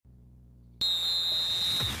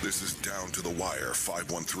This is Down to the Wire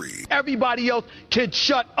 513. Everybody else can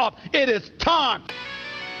shut up. It is time.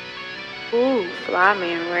 Ooh, Fly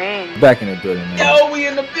Man Ring. Back in the building, man. Yo, we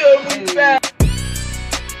in the building. We back.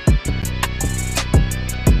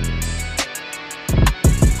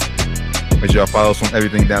 Make sure y'all follow us on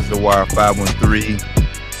everything Down to the Wire 513.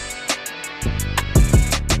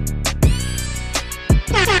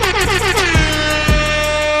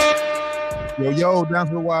 Yo, Down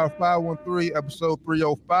to the Wire 513, episode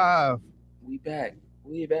 305. We back.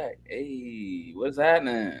 Hey, what's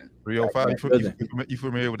happening? 305. You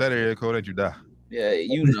familiar with that area code that you die? Yeah,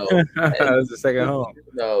 you know. That's the second home.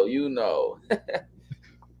 You know.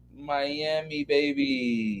 Miami,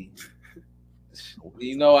 baby.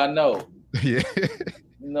 You know I know. Yeah.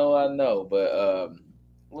 I know. But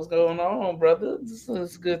what's going on, brother?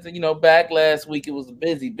 It's good to, back last week. It was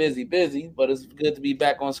busy, but it's good to be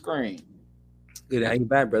back on screen. Good to have you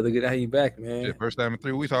back, brother. Good to have you back, man. Yeah, first time in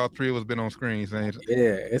 3 weeks, all three of us been on screen. Saying, yeah,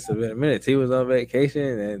 it's been a minute. T was on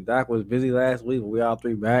vacation, and Doc was busy last week. We all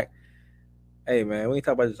three back. Hey, man, we ain't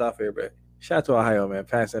talk about this off here, but shout out to Ohio, man,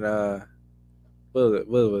 passing what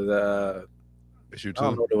was issue 2. I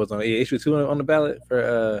don't know what it was on issue 2 on the ballot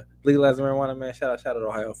for legalizing marijuana, man. Shout out to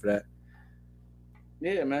Ohio for that.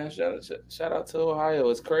 Yeah, man. Shout out to Ohio.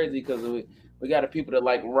 It's crazy because we got people that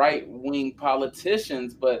like right wing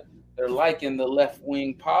politicians, but they're liking the left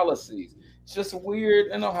wing policies. It's just weird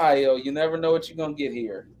in Ohio. You never know what you're gonna get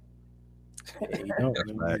here. Yeah, you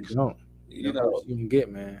don't. You know what you can get,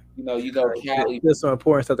 man. Cali. There's some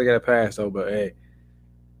important stuff they got to pass, though. But hey,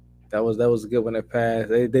 that was a good one that passed.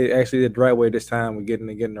 They actually did the right way this time with getting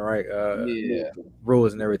the right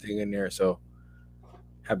rules and everything in there. So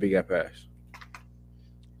happy it got passed.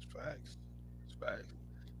 It's facts.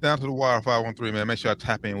 Down to the Wire 513, man. Make sure I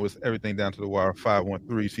tap in with everything Down to the Wire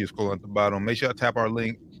 513. See it scroll at the bottom. Make sure I tap our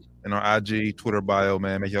link in our IG, Twitter bio,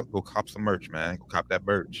 man. Make sure go cop some merch, man. Go cop that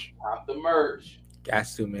merch. Cop the merch. Got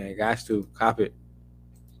to, man. Got to cop it.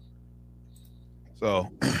 So,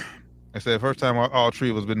 I said first time all three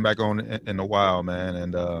of us been back on in a while, man,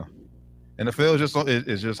 and the field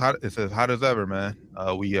it's just hot. It's as hot as ever, man.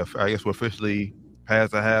 I guess we're officially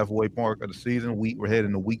past the halfway mark of the season. We're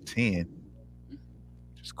heading to week 10.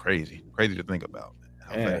 Just crazy to think about.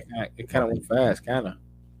 Man, it kind of went fast, kind of.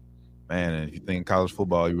 Man, and if you think college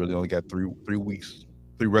football, you really only got three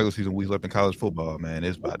regular season weeks left in college football, man.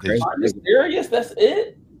 It's about this. Are you serious? That's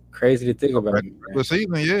it? Crazy to think about. The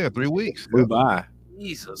season, yeah, 3 weeks. Goodbye.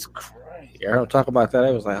 Jesus Christ. Yeah, I don't talk about that.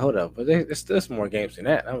 I was like, hold up, but there's more games than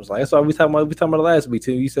that. I was like, that's all we talking about last week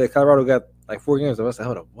too. You said Colorado got like 4 games. I was like,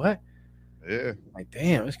 hold up, what? Yeah. Like,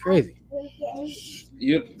 damn, it's crazy.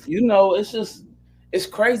 It's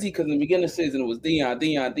crazy because in the beginning of the season it was Dion,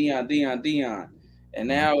 and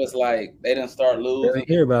now it's like they didn't start losing. Rarely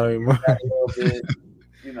hear about it anymore.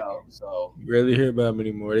 So rarely hear about them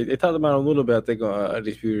anymore. They talked about them a little bit. I think on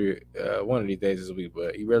Undisputed one of these days this week,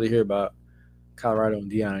 but you rarely hear about Colorado and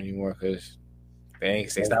Dion anymore because they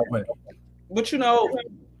stopped winning. But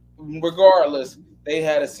regardless, they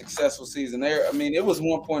had a successful season there. I mean, it was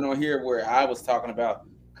one point on here where I was talking about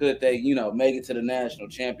could they, make it to the national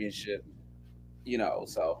championship.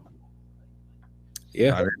 So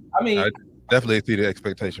yeah. I definitely see the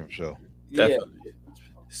expectation for sure. Definitely.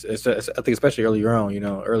 Yeah. I think especially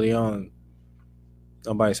early on,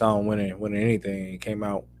 nobody saw them winning anything. It came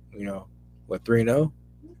out, 3-0.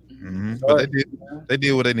 Mm-hmm. But they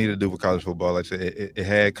did what they needed to do with college football. Like I said, it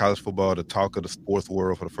had college football the talk of the sports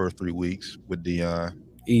world for the first 3 weeks with Dion.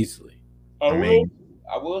 Easily.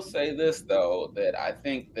 I will say this though, that I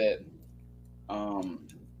think that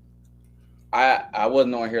I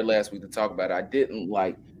wasn't on here last week to talk about it. I didn't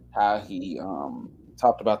like how he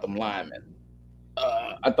talked about them linemen.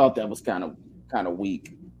 I thought that was kind of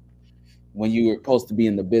weak when you were supposed to be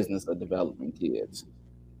in the business of developing kids.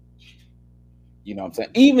 You know what I'm saying?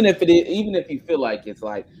 Even if you feel like it's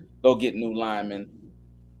like go get new linemen,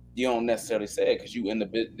 you don't necessarily say it because you in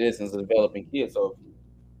the business of developing kids. So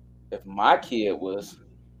if my kid was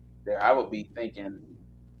there, I would be thinking,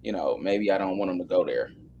 maybe I don't want him to go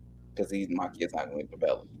there because my kid's not going to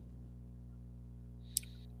develop.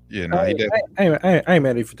 Yeah, no, I ain't mad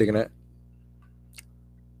at you for thinking that.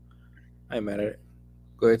 I ain't mad at it.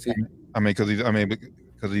 Go ahead, T.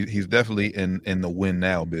 Because he's definitely in the win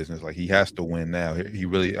now business. Like he has to win now. I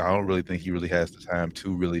don't really think he really has the time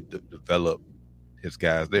to really develop his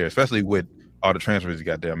guys there, especially with all the transfers he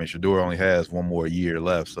got there. I mean, Shador only has 1 more year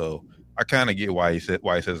left, so I kind of get why he says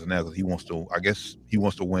it now because he wants to. I guess he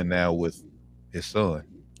wants to win now with his son.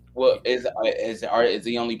 Well, is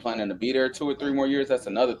he only planning to be there 2 or 3 more years? That's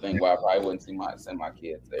another thing why I probably wouldn't send my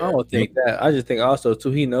kids there. I don't think that. I just think also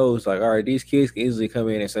too he knows like, all right, these kids can easily come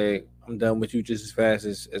in and say, I'm done with you just as fast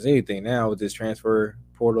as anything. Now with this transfer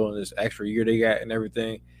portal and this extra year they got and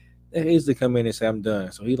everything, they can easily come in and say I'm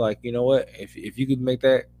done. So he like, you know what? If you could make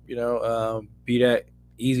that, be that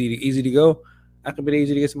easy to go, I could be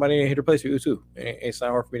easy to get somebody in here to replace you too. And it's not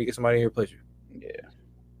hard for me to get somebody in here to replace you. Yeah.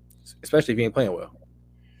 Especially if you ain't playing well.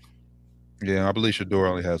 Yeah, I believe Shador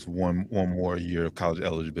only has one more year of college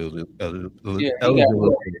eligibility. He got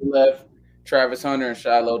left. Travis Hunter and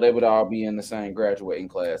Shiloh, they would all be in the same graduating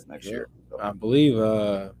class next year. So. I believe.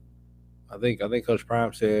 I think Coach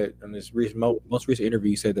Prime said in this most recent interview,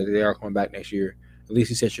 he said that they are coming back next year. At least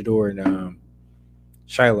he said Shador and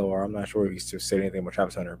Shiloh, or I'm not sure if he said anything about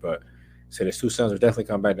Travis Hunter, but said his two sons are definitely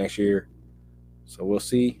coming back next year. So we'll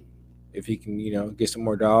see if he can, get some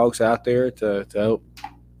more dogs out there to help,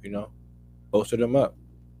 bolster them up.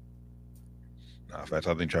 In fact,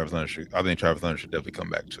 I think Travis Hunter should definitely come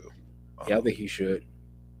back too. Yeah, I think he should.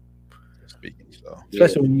 Speaking so,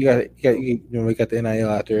 especially when we got the NIL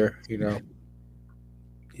out there,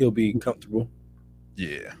 he'll be comfortable.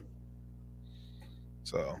 Yeah.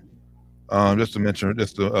 So, just to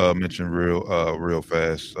mention real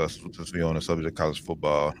fast, since we on the subject of college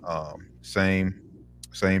football, same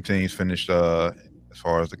teams finished as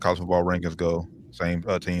far as the college football rankings go. Same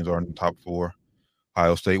teams are in the top 4.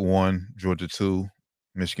 Ohio State 1, Georgia 2,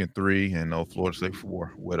 Michigan 3, and Florida State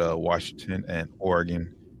 4, with Washington and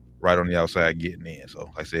Oregon right on the outside getting in.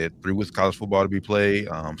 So, like I said, 3 weeks of college football to be played.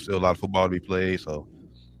 Still a lot of football to be played. So,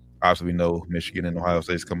 obviously, we know Michigan and Ohio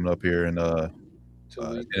State's coming up here in the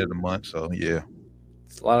end of the month. So, yeah.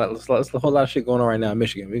 It's a whole lot of shit going on right now in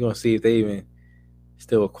Michigan. We're going to see if they even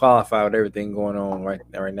still qualify with everything going on right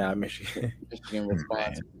now in Michigan. Michigan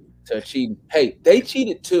response to cheating. Hey, they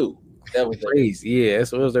cheated too. That was crazy. Yeah,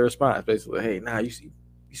 that's what was their response. Basically, hey, you see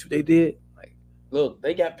what they did? Like, look,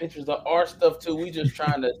 they got pictures of our stuff too. We just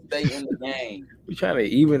trying to stay in the game. We trying to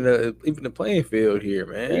even the playing field here,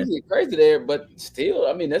 man. It's crazy there, but still,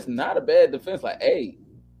 I mean, that's not a bad defense. Like, hey,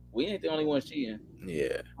 we ain't the only ones cheating.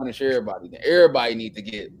 Yeah, punish everybody. Everybody need to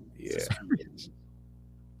get Yeah,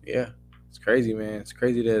 it's crazy, man. It's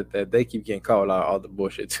crazy that they keep getting called out all the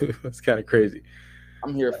bullshit too. It's kind of crazy.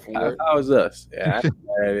 I'm here for it. If I was us,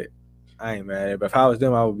 I ain't mad at it. But if I was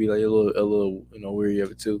them, I would be like a little weary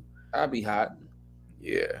of it too. I'd be hot.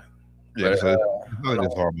 Yeah. Yeah, so I think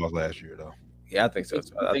it's Harbaugh's last year though. Yeah, I think so.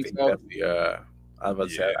 I think so? Definitely. I was about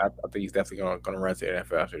to say, I think he's definitely going to run to the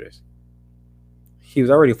NFL after this. He was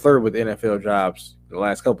already flirted with NFL jobs the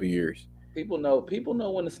last couple of years. People know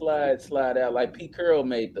when to slide out. Like Pete Carroll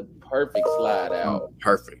made the perfect slide out.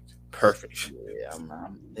 Perfect. Yeah,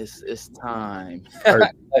 it's time.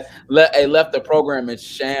 Left the program in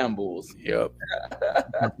shambles. Yep.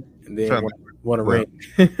 And then won a ring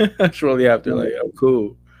shortly after. Like, oh,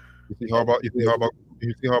 cool. You see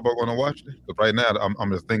Harbaugh going to Washington? But right now,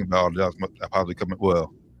 I'm just thinking about all the jobs that probably coming.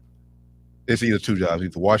 Well, it's either 2 jobs,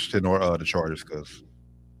 either Washington or the Chargers, because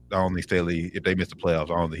I don't think Staley, if they miss the playoffs,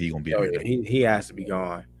 I don't think he's gonna be. He has to be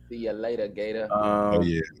gone. See you later, Gator.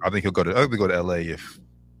 Yeah, I think he'll go to LA if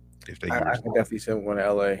they. I can definitely see him going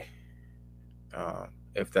to LA.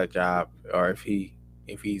 If that job or if he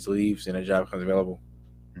leaves and a job comes available.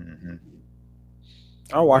 Mm-hmm.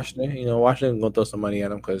 Or Washington, Washington gonna throw some money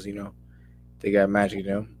at him because they got magic in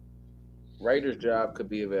them. Raiders job could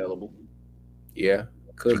be available. Yeah,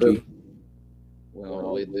 could be.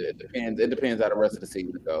 Well, it depends. It depends how the rest of the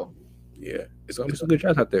season go. Yeah, it's gonna be some good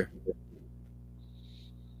shots out there.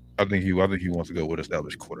 I think he wants to go with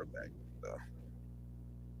established quarterback.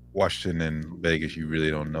 Washington and Vegas, you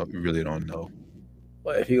really don't know.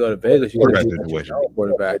 Well, if you go to Vegas, you got a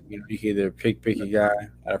quarterback. You can either pick a guy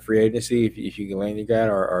out of free agency if you can land your guy,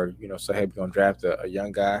 or say, hey, we're gonna draft a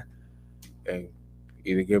young guy and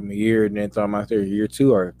either give him a year and then throw him out there year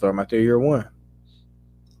 2, or throw him out there year 1.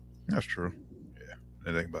 That's true. Yeah,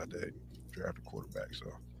 I think about that. Draft a quarterback.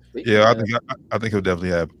 So yeah, I think he'll definitely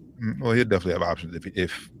have. Well, he'll definitely have options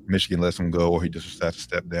if Michigan lets him go, or he just decides to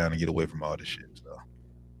step down and get away from all this shit. So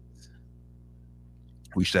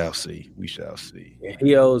we shall see. Yeah,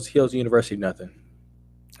 he owes the university nothing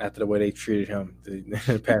after the way they treated him in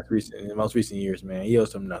the most recent years. Man, he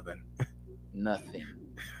owes them nothing. Nothing.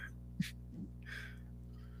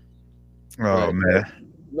 Oh man.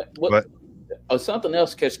 Something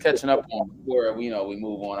else catching up on before we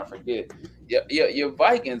move on. I forget. Your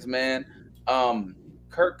Vikings, man.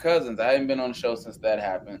 Kirk Cousins. I haven't been on the show since that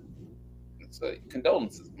happened. So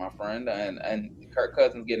condolences, my friend. And Kirk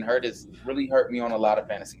Cousins getting hurt has really hurt me on a lot of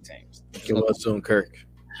fantasy teams. Get well soon, Kirk.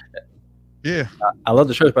 Yeah. I love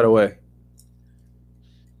the shirts, by the way.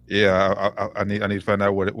 Yeah, I need to find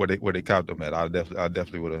out where they copped them at. I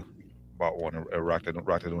definitely would have bought one and rocked it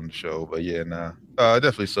on the show. But yeah, it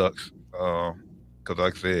definitely sucks. Because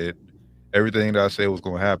like I said, everything that I said was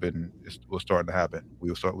going to happen was starting to happen. We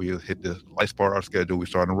hit the lights part of our schedule. We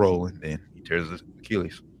starting to roll, and then he tears his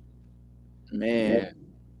Achilles. Man,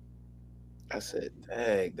 I said,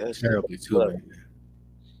 dang, that's Terribly too, man.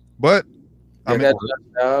 But I got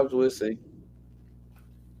jobs. We'll see.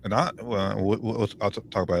 And I'll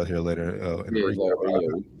talk about it here later.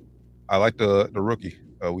 I like the rookie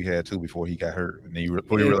we had too before he got hurt, and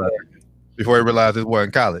before he realized it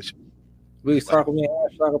wasn't college. We was talking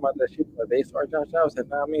about that shit, but they started Josh Allen. Said,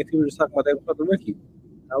 "Nah, me and people were just talking about that the rookie."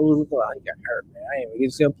 I was looking like he got hurt, man. I didn't even get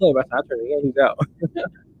to see him play. By the time I turned the game, he was out.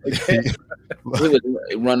 He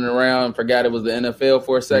was running around and forgot it was the NFL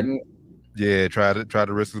for a second. Yeah, tried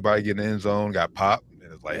to risk his body getting in the end zone, got popped.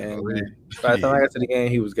 Like, by the time I got to the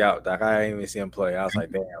game, he was out. Like, I didn't even see him play. I was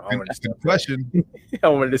like, damn, I wanted to see concussion. I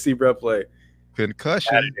wanted to see Brett play.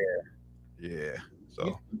 Concussion. Yeah.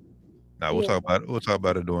 So now we'll talk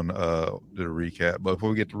about it during the recap. But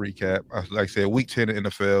before we get to recap, like I said, week 10 of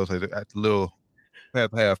NFL, so at the little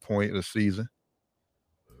half point of the season.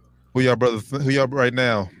 Who y'all right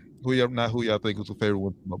now? Who y'all think is the favorite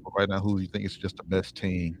one? But right now, who do you think is just the best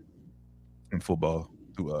team in football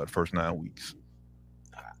through the first 9 weeks?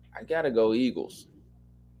 I gotta go Eagles.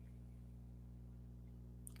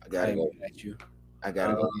 I gotta go at you. I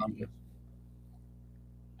gotta go Eagles.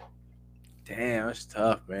 Damn, that's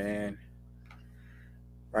tough, man.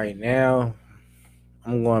 Right now,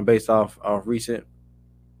 I'm going based off recent.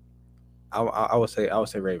 I would say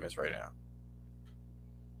Ravens right now.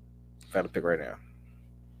 Got to pick right now.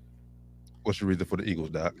 What's your reason for the Eagles,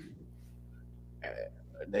 Doc?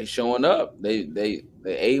 They showing up. They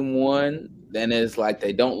 8-1. Then it's like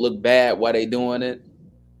they don't look bad while they doing it.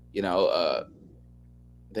 You know,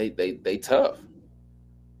 they tough.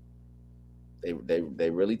 They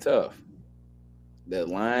really tough. The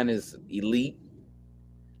line is elite.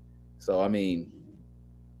 So I mean,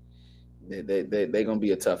 they're gonna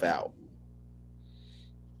be a tough out.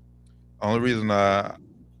 Only reason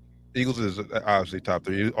Eagles is obviously top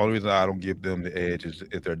 3. Only reason I don't give them the edge is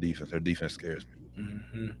their defense. Their defense scares me.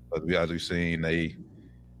 Mm-hmm. As we've seen, they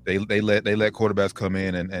let quarterbacks come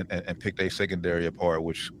in and pick their secondary apart,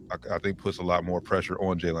 which I think puts a lot more pressure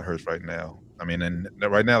on Jalen Hurts right now. I mean, and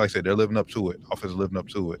right now, like I said, they're living up to it. Offense is living up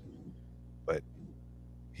to it, but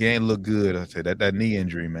he ain't look good. I said that knee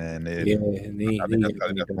injury, man. That's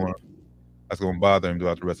going to bother him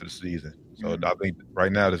throughout the rest of the season. So I think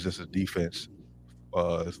right now, it's just his defense.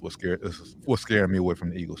 Is what's scaring me away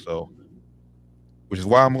from the Eagles. So, which is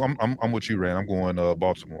why I'm with you, Rand. I'm going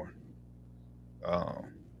Baltimore.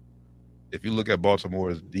 If you look at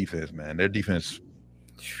Baltimore's defense, man, their defense.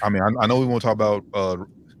 I mean, I know we want to talk about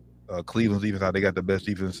Cleveland's defense, how they got the best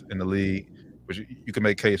defense in the league, which you can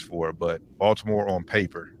make case for it. But Baltimore on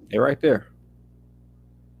paper, they're right there.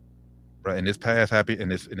 Right in this pass happy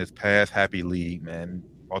league, man,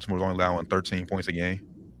 Baltimore's only allowing 13 points a game.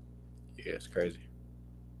 Yeah, it's crazy.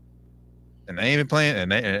 And they ain't been playing,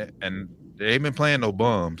 and they ain't been playing no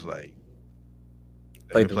bums. Like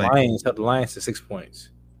the Lions held the Lions to 6 points.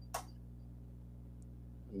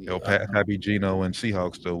 Happy Gino and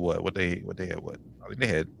Seahawks to what they had what? I think they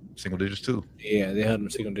had single digits too. Yeah, they held them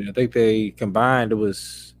single digits. I think they combined it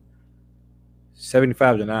was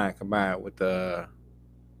 75-9 combined with the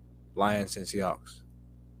Lions and Seahawks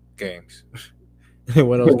games.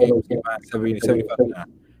 One of those games combined 75-9.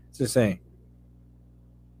 It's insane.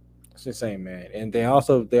 It's insane, man. And they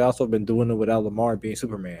also been doing it without Lamar being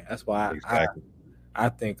Superman. That's why I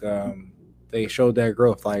think they showed that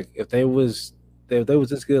growth. Like if they was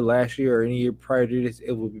this good last year or any year prior to this,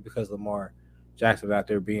 it would be because Lamar Jackson out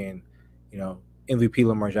there being, MVP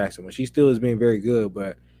Lamar Jackson. Which he still is being very good,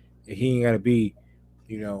 but he ain't got to be,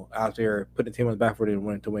 out there putting the team on the back foot and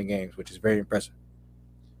win games, which is very impressive.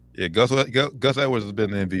 Yeah, Gus Edwards has been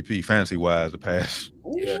the MVP fantasy wise the past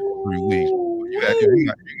 3 weeks. You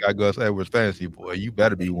got Gus Edwards fantasy, boy. You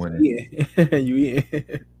better be winning. Yeah, you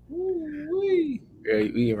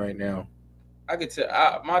eating right now. I could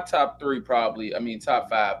tell my top 3 probably. I mean, top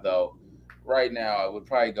 5 though. Right now, I would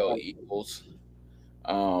probably go Eagles,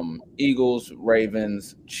 Eagles,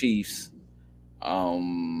 Ravens, Chiefs.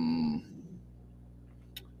 Then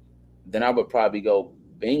I would probably go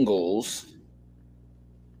Bengals.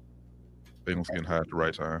 Bengals getting high at the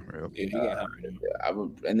right time. Yeah, I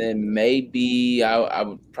would, and then maybe I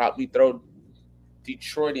would probably throw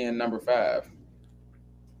Detroit in number 5.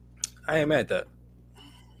 I ain't mad at that.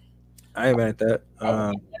 I ain't mad at that.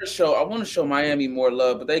 I want to show Miami more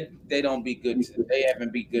love, but they don't beat good. They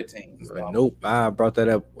haven't beat good teams. So. Nope. I brought that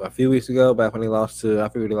up a few weeks ago, back when they lost to. I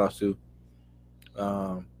forget they lost to.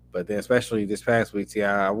 But then especially this past week,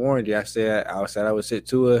 I warned you. I said I would sit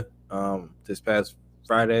Tua. This past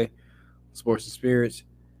Friday, Sports and Spirits.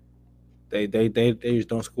 They just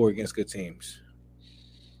don't score against good teams.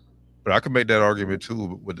 But I could make that argument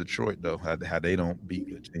too with Detroit, though, how they don't beat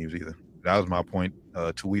good teams either. That was my point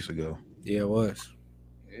 2 weeks ago. Yeah, it was.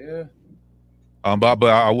 Yeah. But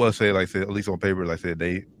I will say, like I said, at least on paper, like I said,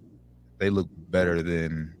 they look better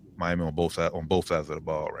than Miami on both sides of the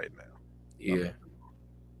ball right now. Yeah.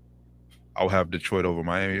 I'll have Detroit over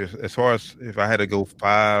Miami. As far as if I had to go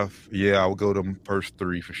 5, I would go them first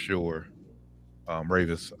 3 for sure.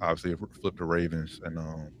 Ravens, obviously, flip the Ravens and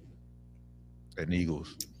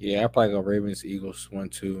Eagles. Yeah, I probably go Ravens, Eagles 1,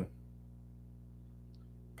 2.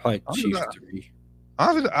 Probably Chiefs 3.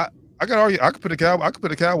 Honestly, I could argue. I could put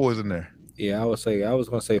the Cowboys in there. Yeah, I was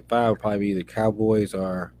gonna say 5 would probably be the Cowboys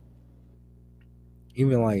or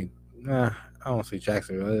even like I don't see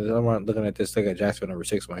Jacksonville. I'm looking at this thing at Jacksonville number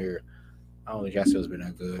 6 right here. I don't think Jacksonville's been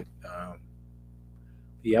that good.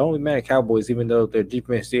 I only mad at Cowboys, even though their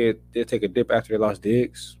defense did take a dip after they lost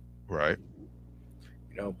Diggs. Right.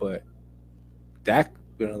 But Dak,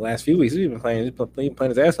 the last few weeks, he's been playing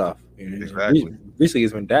his ass off. Exactly. Recently,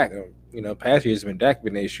 it's been Dak. Past years, it's been Dak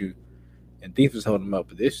been the issue, and defense holding him up.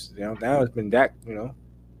 But this, now it's been Dak,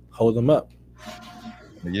 hold them up.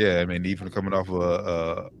 Yeah, I mean, even coming off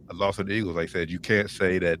a loss of the Eagles, like I said, you can't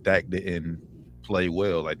say that Dak didn't play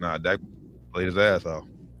well. Like, nah, Dak played his ass off.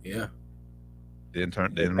 Yeah.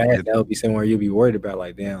 That would be somewhere you'd be worried about.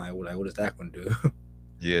 Like, damn, what is Dak going to do?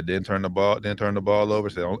 Yeah, didn't turn the ball over.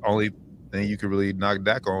 So only thing you could really knock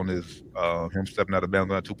Dak on is him stepping out of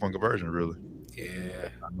bounds on a 2-point conversion. Really. Yeah.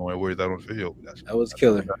 Not knowing where he's out on the field. That was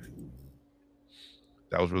killer.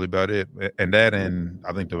 That was really about it. And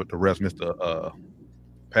I think the refs missed a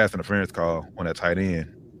pass interference call on that tight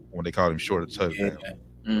end when they called him short of touchdown.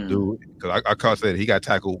 Yeah. Dude, because I caught that he got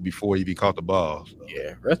tackled before he even caught the ball. So.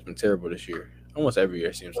 Yeah, refs been terrible this year. Almost every year,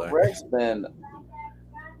 it seems like. Refs been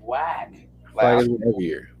whack. Like every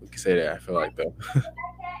year, we can say that. I feel like though.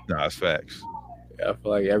 Nah, it's facts. Yeah, I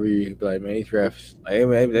feel like every year, like man, these refs, like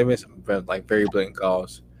they miss some like very blatant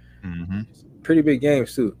calls. Mm-hmm. Pretty big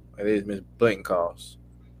games too. Like they just miss blatant calls.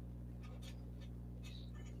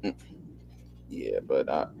 Yeah, but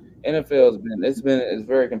it's been a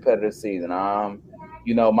very competitive season.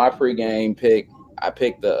 My pregame pick, I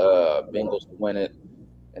picked the Bengals to win it,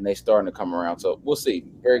 and they starting to come around. So we'll see.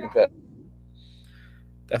 Very competitive.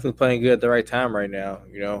 Definitely playing good at the right time right now.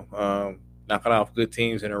 Knocking off good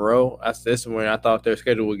teams in a row. This is when I thought their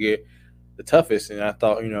schedule would get the toughest, and I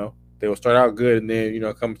thought they would start out good and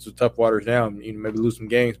then come to tough waters now, and maybe lose some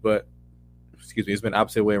games. But it's been the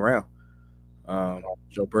opposite way around.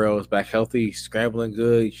 Joe Burrow is back healthy, he's scrambling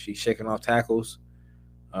good, she's shaking off tackles.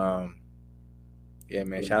 Yeah,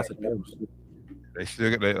 man, shout out to them. They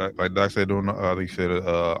still like Doc said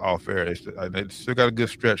off air. They still got a good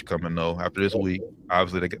stretch coming though. After this week,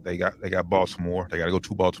 obviously they got Baltimore. They got to go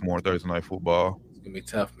to Baltimore on Thursday Night Football. It's gonna be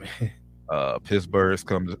tough, man. Pittsburgh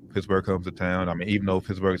comes to town. I mean, even though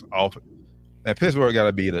Pittsburgh's off, and Pittsburgh got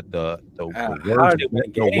to be the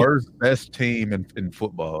worst best team in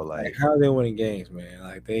football. Like how are they winning games, man?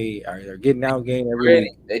 Like they're getting out game every gritty.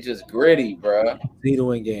 week. They just gritty, bro. Need to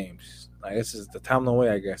win games. Like this is the time and way.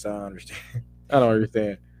 I guess I don't understand. I don't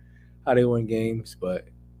understand how they win games, but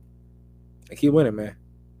they keep winning, man.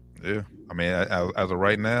 Yeah, I mean, as of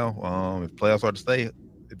right now, if the playoffs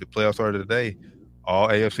are today, all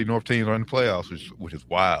AFC North teams are in the playoffs, which is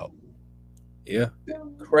wild. Yeah,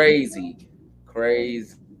 crazy.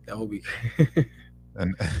 That would be.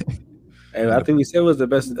 and I think we said it was the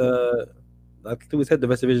best. I think we said the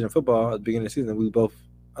best division of football at the beginning of the season.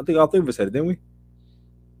 I think all three of us said it, didn't we?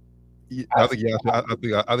 Yeah, I think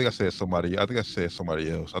I said somebody. I think I said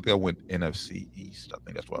somebody else. I think I went NFC East. I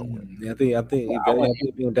think that's what I went. Yeah, I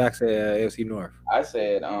think Doc said AFC North. I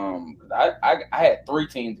said I had 3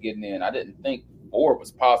 teams getting in. I didn't think 4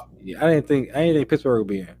 was possible. Yeah, I didn't think Pittsburgh would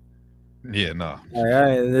be in. Yeah, no.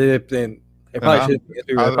 They probably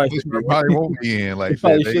won't be in. Like they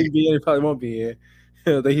probably shouldn't be in. They probably won't be in.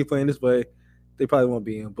 They keep playing this way. They probably won't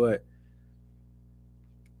be in. But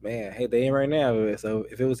man, hey, they in right now. So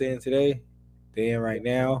if it was in today, they in right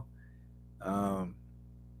now.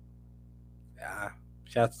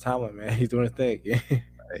 Shout out to Tomlin, man. He's doing his thing.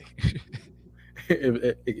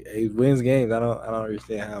 He wins games. I don't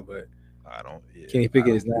understand how, but I don't. Yeah, Kenny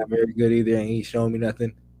Pickett is not very good either, and he's showing me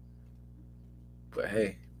nothing. But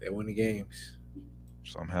hey, they win the games.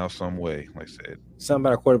 Somehow, some way, like I said. Something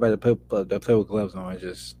about a quarterback that play with gloves on. It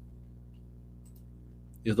just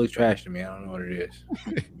looks trash to me. I don't know what it is.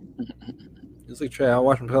 He looks trash. I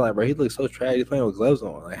watch him play like, bro, he looks so trash. He's playing with gloves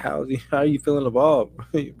on. Like, how are you feeling the ball, bro?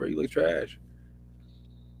 You look trash.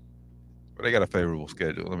 But they got a favorable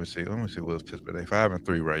schedule. Let me see what's Pittsburgh. They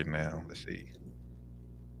 5-3 right now. Let's see.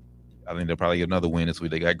 I think they'll probably get another win this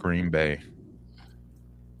week. They got Green Bay,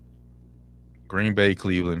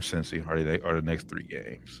 Cleveland, Cincy are the next 3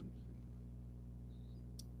 games.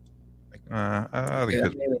 I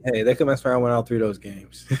think hey, they can mess around with all 3 of those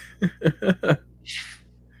games.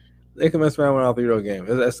 They can mess around with all 3 of those games.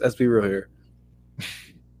 Let's be real here.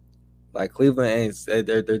 Like Cleveland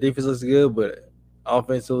their defense looks good, but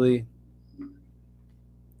offensively,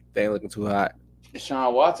 they ain't looking too hot.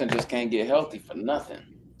 Deshaun Watson just can't get healthy for nothing.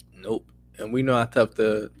 Nope. And we know how tough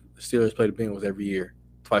the Steelers play the Bengals every year,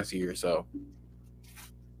 twice a year. So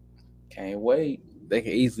can't wait. They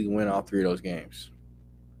can easily win all 3 of those games.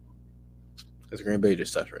 Because Green Bay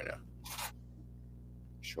just sucks right now.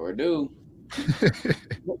 Sure do.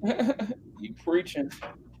 You preaching.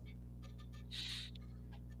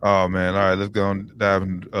 Oh man! All right, let's go and dive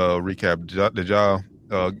and recap. Did y'all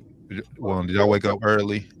wake up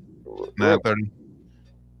early?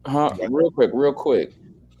 9:30. Real quick,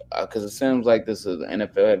 because it seems like this is the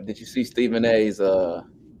NFL. Did you see Stephen A's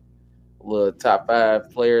little top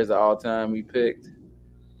 5 players of all time he picked?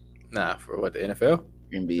 Nah, for what, the NFL?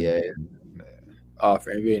 NBA. Oh,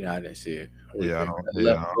 for NBA, no, I didn't see it. Left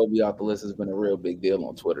Kobe off the list has been a real big deal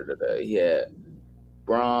on Twitter today. He had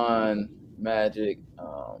Bron, Magic,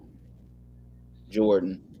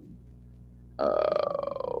 Jordan,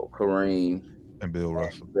 Kareem, and Bill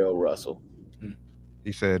Russell.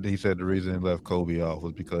 He said the reason he left Kobe off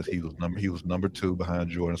was because he was number 2 behind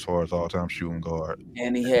Jordan as far as all-time shooting guard.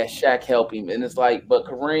 And he had Shaq help him. And it's like, but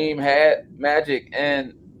Kareem had Magic,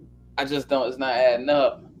 and I just don't. It's not adding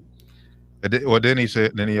up. Then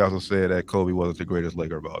he also said that Kobe wasn't the greatest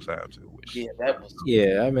Laker of all time too.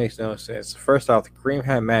 That makes no sense. First off, Kareem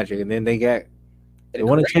had Magic, and then they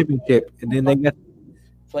won a championship, and then they got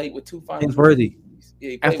played with 2 finals. Worthy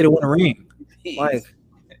after they won a ring. Like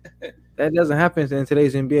that doesn't happen in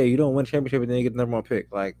today's NBA. You don't win a championship and then you get the number 1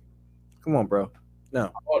 pick. Like, come on, bro.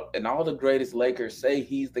 No. And all the greatest Lakers say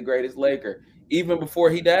he's the greatest Laker, even before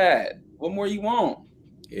he died. What more you want?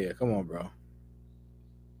 Yeah, come on, bro.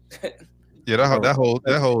 Yeah,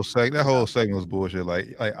 that whole segment was bullshit.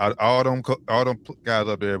 Like all them guys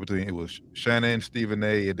up there between it was Shannon, Stephen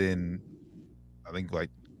A, and then I think like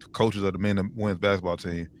coaches of the women's basketball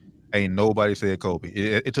team. Ain't nobody said Kobe.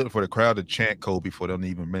 It took for the crowd to chant Kobe before they don't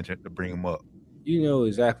even mention to bring him up. You know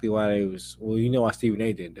exactly why they was. Well, you know why Stephen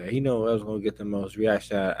A did that. He knew I was going to get the most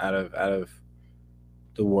reaction out of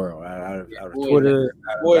the world, out of Twitter.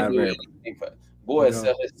 Boy,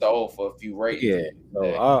 sell his soul for a few ratings. Yeah.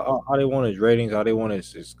 So all they want is ratings. All they want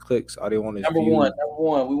is clicks. All they want is number views.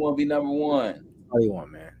 one. We want to be number 1. All they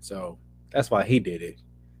want, man. So that's why he did it.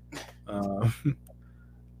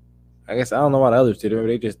 I guess I don't know why the others did it. Maybe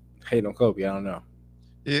they just hate on Kobe. I don't know.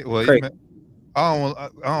 Yeah, well, man, I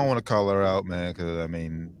don't want to call her out, man, because I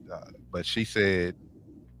mean, but she said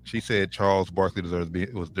Charles Barkley deserves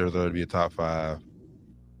to be a top 5.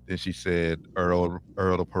 Then she said Earl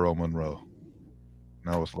to Pearl Monroe,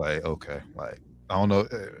 and I was like, okay, like I don't know,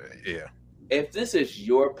 yeah. If this is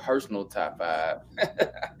your personal top 5,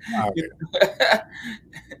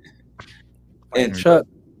 and Chuck,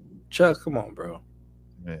 come on, bro.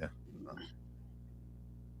 Yeah.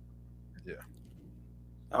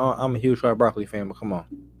 I'm a huge Charles Barkley fan, but come on.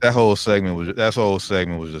 That whole segment was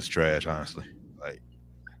just trash, honestly. Like,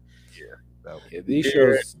 these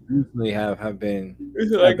shows recently have been. It's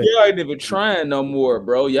like y'all ain't even trying no more,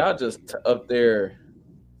 bro. Y'all just up there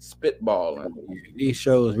spitballing. These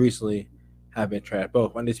shows recently have been trash.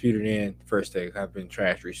 Both Undisputed and First Take have been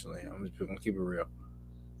trash recently. I'm just gonna keep it real.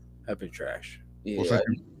 Have been trash. Yeah,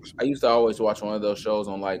 I used to always watch one of those shows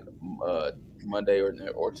on like Monday or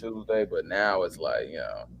Tuesday, but now it's like, you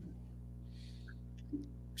know,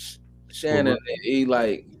 Shannon,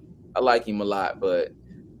 I like him a lot, but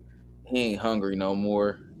he ain't hungry no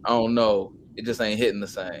more. I don't know. It just ain't hitting the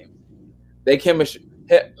same. They chemistry.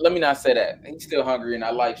 Let me not say that. He's still hungry, and I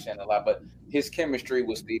like Shannon a lot, but his chemistry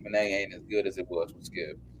with Stephen A ain't as good as it was with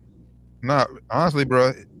Skip. Nah, honestly,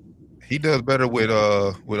 bro, he does better with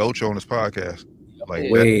Ocho on his podcast.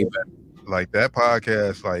 Like way better. Like that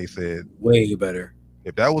podcast, like he said, way better.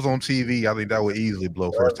 If that was on TV, I think that would easily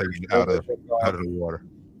blow First Take out of the water.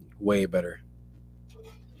 Way better.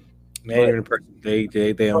 Man, in person,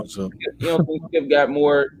 they on Zoom. You don't think Skip got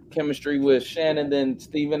more chemistry with Shannon than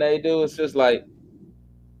Stephen A do? It's just like,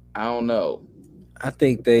 I don't know. I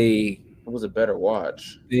think they It was a better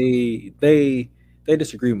watch. they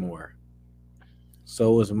disagree more.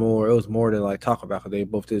 So it was more to like talk about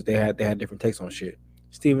because they had different takes on shit.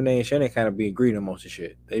 Stephen A. and Shannon kind of be agreeing on most of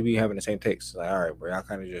shit. They be having the same takes. Like, all right, bro, I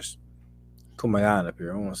kind of just kumbaya up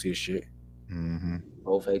here. I don't want to see this shit. Mm-hmm.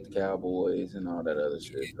 Both hate the Cowboys and all that other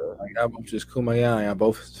shit. So. Like, I both just kumbaya. Y'all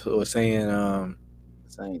both was saying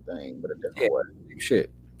same thing, but a different way.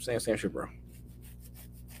 Shit, same shit, bro.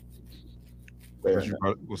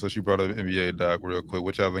 Since you brought up NBA, Doc, real quick,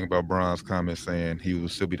 what y'all think about Bron's comment saying he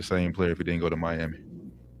would still be the same player if he didn't go to Miami?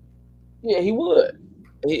 Yeah, he would.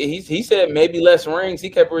 He said maybe less rings.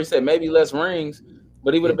 He said maybe less rings,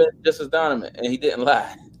 but he would have been just as dominant, and he didn't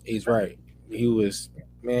lie. He's right. He was,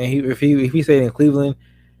 man. If he stayed in Cleveland,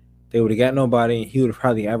 they would have got nobody. He would have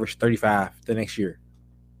probably averaged 35 the next year.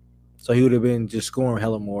 So he would have been just scoring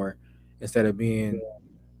hella more instead of being,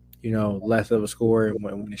 less of a scorer and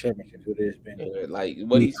win the championship. It would have been like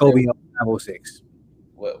what he Kobe said, 506.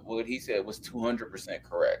 What he said was 200%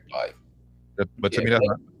 correct. Like, but to me,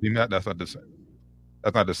 that's not the same.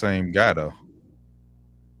 That's not the same guy, though.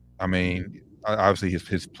 I mean, obviously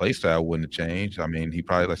his play style wouldn't have changed. I mean, he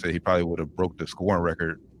probably would have broke the scoring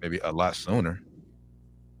record maybe a lot sooner.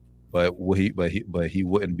 But he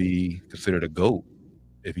wouldn't be considered a GOAT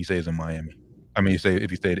if he stays in Miami. I mean, if he would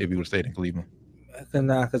have stayed in Cleveland.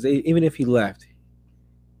 Nah, because even if he left,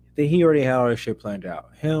 he already had all this shit planned out.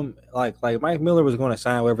 Him, like Mike Miller was going to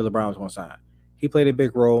sign wherever LeBron was going to sign. He played a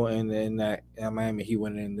big role in that in Miami. He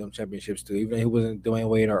went in them championships too, even though he wasn't Dwayne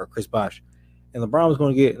Wade or Chris Bosh. And LeBron was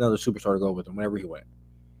going to get another superstar to go with him whenever he went.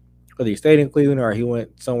 Whether he stayed in Cleveland or he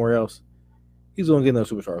went somewhere else, he's going to get another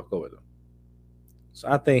superstar to go with him. So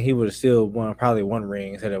I think he would have still won probably one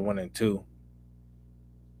ring instead of 1 and 2.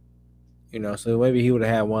 So maybe he would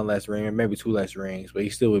have had one less ring, or maybe 2 less rings, but he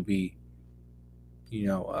still would be, he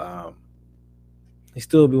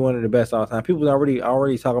still would be one of the best all time. People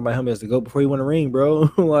already talking about him as the GOAT before he won a ring, bro.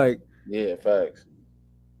 Like, yeah, facts.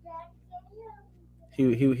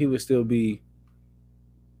 He would still be.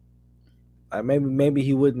 Like maybe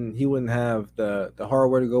he wouldn't have the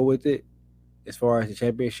hardware to go with it, as far as the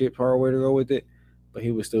championship hardware to go with it, but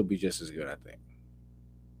he would still be just as good, I think.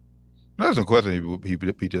 There's no question he would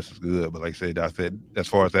be just as good, but like I said, as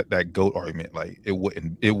far as that GOAT argument, like it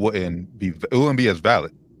wouldn't be as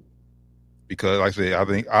valid, because like I say,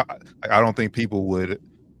 I don't think people would,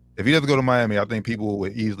 if he doesn't go to Miami, I think people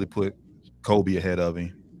would easily put Kobe ahead of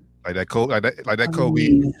him. Like that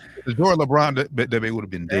Kobe, the Jordan LeBron that would have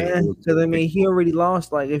been dead. Because he already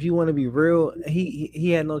lost. Like, if you want to be real,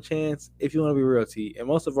 he had no chance. If you want to be real, T, in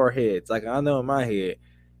most of our heads, like I know in my head,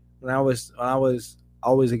 when I was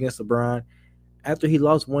always against LeBron, after he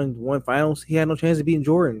lost one finals, he had no chance of beating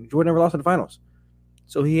Jordan. Jordan never lost in the finals,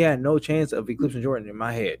 so he had no chance of eclipsing Jordan in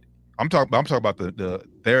my head. I'm talking about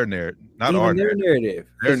their narrative, not our narrative.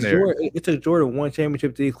 Their narrative. It took Jordan 1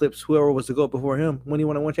 championship to eclipse whoever was to go before him. When he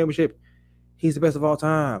won 1 championship, he's the best of all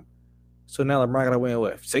time. So now LeBron gotta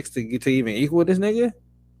win 6 to get to even equal this nigga?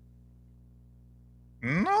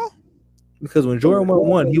 No, because when Jordan won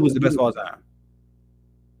 1, he was the best of all time.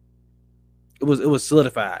 It was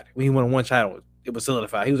solidified when he won 1 title. It was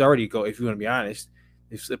solidified. He was already to go. If you want to be honest,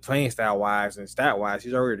 if playing style wise and stat wise,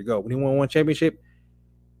 he's already to go. When he won 1 championship,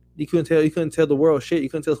 you couldn't tell the world shit. You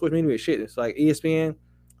couldn't tell sports media shit. It's like ESPN,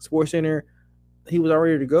 Sports Center. He was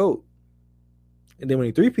already to go. And then when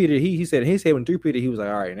he three-peated, he said when he three-peated, he was like,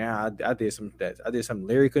 all right, now I did something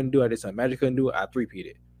Larry couldn't do. I did something Magic couldn't do. I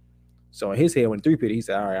three-peated. So in his head, when he three-peated, he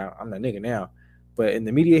said, all right, I'm that nigga now. But in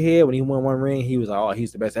the media head, when he won 1 ring, he was like, oh,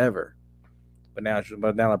 he's the best ever. But now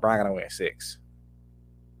LeBron gotta win 6.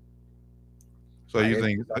 So you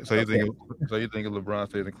think if LeBron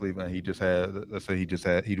stays in Cleveland,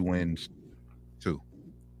 he wins 2.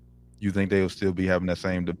 You think they will still be having that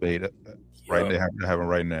same debate they're having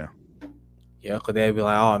right now? Yeah, because they'd be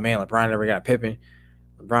like, oh man, LeBron never got Pippen.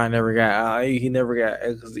 LeBron never got he never got,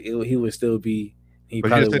 because he would still be.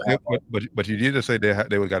 But you did just say they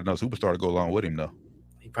would have got no superstar to go along with him, though.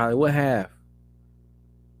 He probably would have.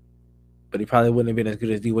 But he probably wouldn't have been as good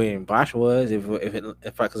as D-Wade and Bosh was because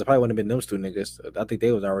it probably wouldn't have been those 2 niggas. I think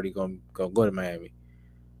they was already going to go to Miami.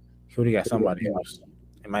 He would have got somebody else.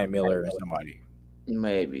 It might Miller or somebody.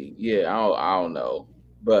 Maybe. Yeah, I don't know.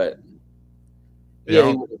 But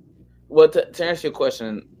yeah. To answer your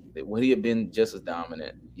question, would he have been just as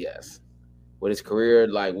dominant? Yes. With his career,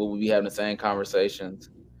 like, would we be having the same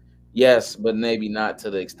conversations? Yes, but maybe not to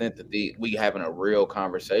the extent that we having a real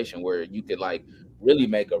conversation where you could like really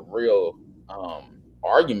make a real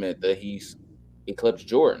argument that he's eclipsed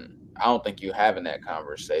Jordan. I don't think you're having that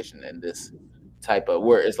conversation in this type of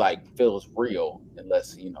where it's like feels real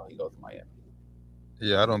unless he goes to Miami.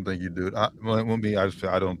 Yeah, I don't think you do it. I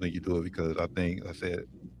don't think you do it because I said,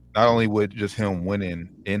 not only with just him winning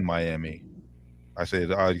in Miami, I said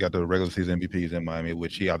you got the regular season MVPs in Miami,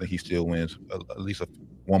 which I think he still wins at least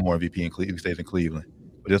one more MVP if he stays in Cleveland.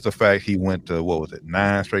 But just the fact he went to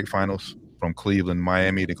 9 straight finals from Cleveland,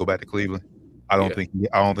 Miami to go back to Cleveland. I don't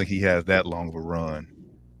think he has that long of a run.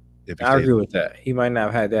 I agree with that. He might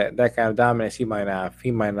not have had that kind of dominance. He might not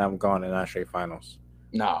have gone to 9 straight finals.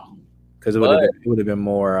 No, because it would have been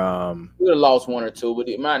more. He would have lost 1 or 2, but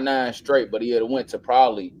he might 9 straight. But he would have went to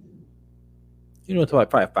probably. To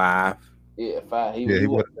probably 5. Yeah, 5.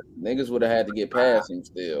 Niggas would have had to get past him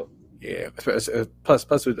still. Yeah. Plus,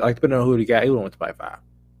 like depending on who he got, he would have went to probably 5.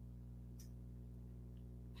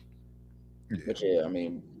 Yeah. But yeah, I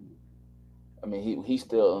mean, he's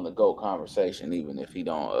still in the GOAT conversation, even if he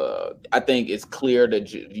don't. I think it's clear that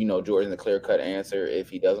Jordan's a clear-cut answer if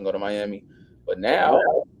he doesn't go to Miami. But now,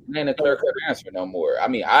 it ain't a clear-cut answer no more. I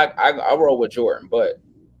mean, I roll with Jordan, but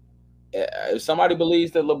if somebody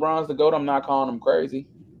believes that LeBron's the GOAT, I'm not calling him crazy.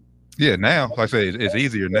 Yeah, now, like I say, it's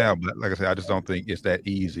easier now, but like I said, I just don't think it's that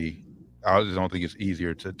easy. I just don't think it's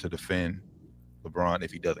easier to defend LeBron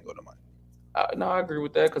if he doesn't go to Miami. No, I agree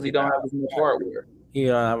with that because he don't have as much hardware. He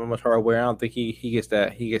don't have much hardware. I don't think he gets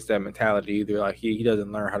that mentality either. Like he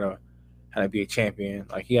doesn't learn how to be a champion.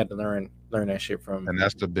 Like he had to learn that shit from. And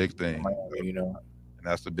that's the big thing, Miami, And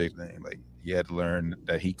that's the big thing. Like he had to learn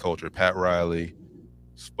that Heat culture. Pat Riley,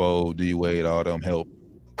 Spo, D Wade, all them helped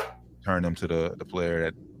turn him to the player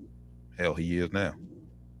that hell he is now.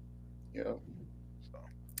 Yeah. So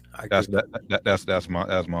that's my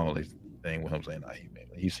only thing with him saying that.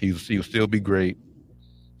 He'll still be great.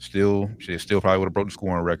 Still probably would have broken the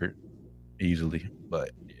scoring record easily,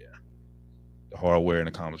 but yeah, the hardware and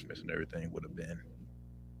accomplishments and everything would have been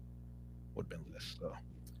less. So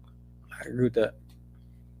I agree with that.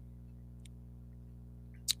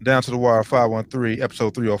 Down to the Wire 513,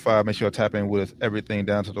 episode 305. Make sure you tap in with us. Everything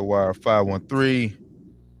Down to the Wire 513.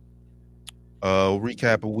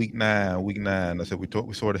 Recap of week 9. I said we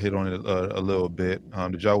sort of hit on it a little bit.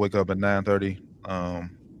 Did y'all wake up at 9:30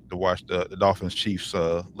 to watch the Dolphins Chiefs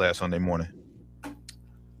last Sunday morning?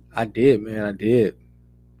 I did, man. I did.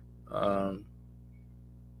 I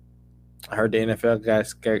heard the NFL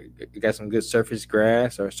guys got some good surface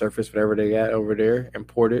grass or surface whatever they got over there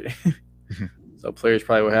imported. So players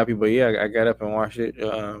probably were happy, but yeah, I got up and watched it.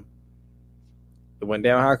 It went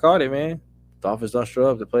down how I caught it, man. Dolphins don't show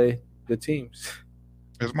up to play good teams.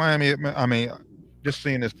 It's Miami. I mean, just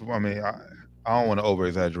seeing this. I mean, I don't want to over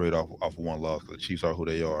exaggerate off one loss because the Chiefs are who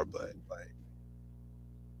they are, but like,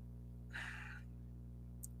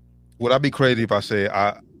 would I be crazy if I say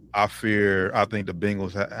I think the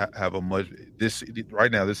Bengals have a much this season. The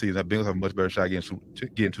Bengals have a much better shot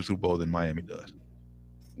getting to Super Bowl than Miami does?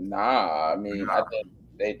 Nah, I mean, I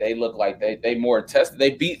think they look like they more tested.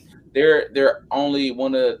 They're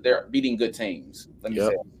beating good teams. Let me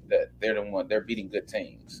say that they're beating good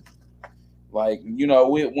teams. Like, when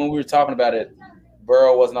we were talking about it,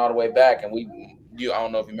 Burrow wasn't all the way back, and I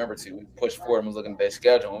don't know if you remember too. We pushed forward and was looking at their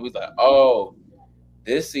schedule, and we was like, oh,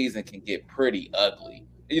 this season can get pretty ugly.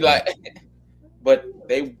 But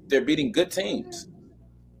they're beating good teams.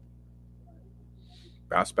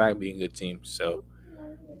 Bounce back beating good teams. So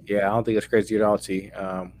yeah, I don't think it's crazy at all, T.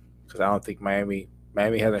 Because I don't think Miami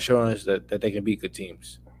hasn't shown us that they can beat good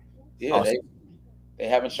teams. Yeah, awesome. They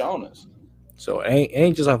haven't shown us. So it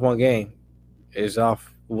ain't just off one game. It's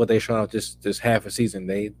off what they shown off this half a season.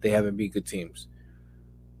 They haven't beat good teams.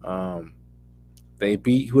 They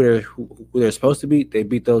beat who they're supposed to beat. They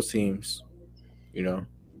beat those teams.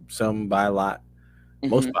 Some by a lot,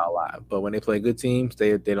 most by a lot. But when they play good teams,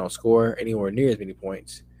 they don't score anywhere near as many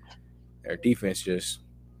points. Their defense just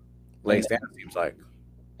lays down. It seems like.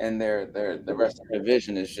 And the rest of the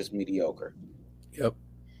division is just mediocre. Yep.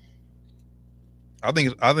 I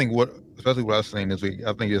think especially what I was saying this week,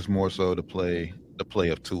 I think it's more so the play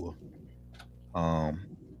of Tua.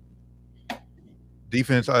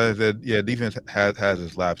 Defense, I said, yeah, defense has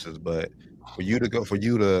its lapses, but for you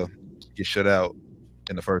to get shut out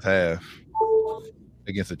in the first half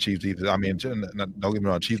against the Chiefs defense, I mean, don't get me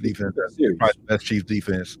wrong, Chiefs defense, probably the best Chiefs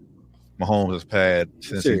defense Mahomes has had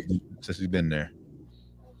since he's been there.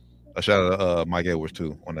 A shout out to Mike Edwards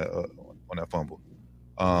too on that fumble.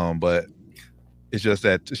 But it's just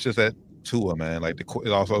that Tua, man. Like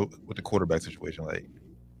also with the quarterback situation, like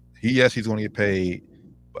he's going to get paid,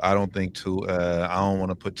 but I don't think Tua. I don't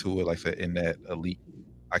want to put Tua like that in that elite.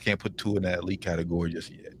 I can't put Tua in that elite category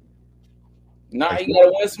just yet. Nah, he got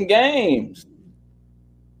to win some games.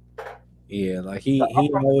 Yeah, like he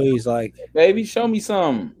always like. Baby, show me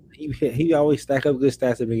something. he always stack up good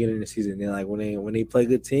stats at the beginning of the season. Then like when they play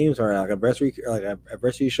good teams or like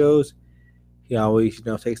adversity shows, he always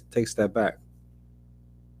takes a step back.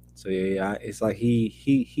 So yeah, it's like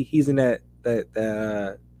he's in that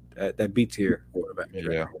B tier quarterback.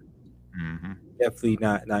 Yeah. Mm-hmm. Definitely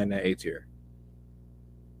not in that A tier.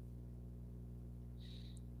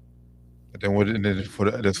 And then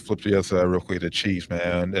let's flip to the other side real quick. The Chiefs,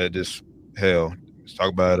 man, let's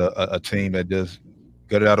talk about a team that just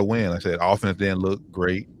gutted out a win. Like I said, offense didn't look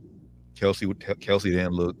great. Kelsey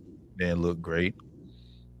didn't look great,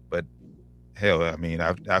 but hell, I mean,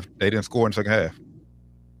 they didn't score in the second half.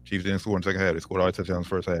 Chiefs didn't score in the second half. They scored all the touchdowns in the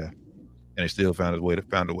first half, and they still found a way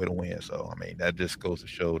to win. So I mean, that just goes to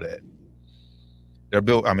show that they're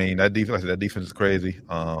built. I mean, that defense is crazy.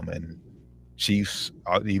 And Chiefs,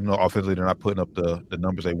 even though offensively they're not putting up the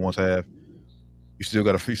numbers they once have, you still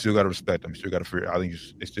got to respect them. You still got to fear. I think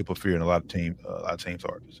they still put fear in a lot of teams'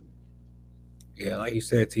 hearts. Yeah, like you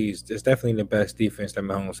said, Tease, it's definitely the best defense that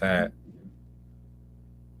Mahomes had.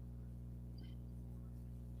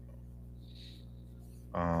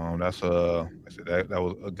 That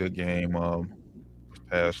was a good game this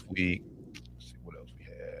past week. Let's see what else we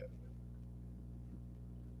had.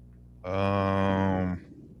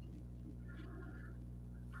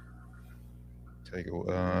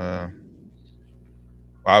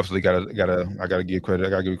 Obviously I gotta give credit. I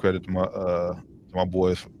gotta give credit to my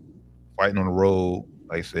boys fighting on the road.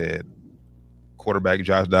 Like I said, quarterback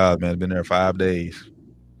Josh Dobbs, man, has been there 5 days.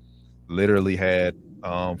 Literally had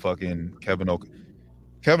fucking Kevin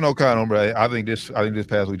O'Connell, bro. I think this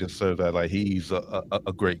past week just serves that like he's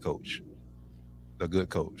a great coach, a good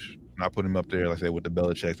coach. Not putting him up there like I said with the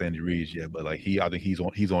Belichick, Andy Reid yet, but like I think he's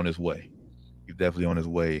on his way. He's definitely on his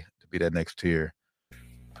way to be that next tier.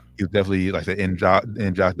 He was definitely like I said in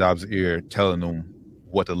Josh Dobbs' ear, telling them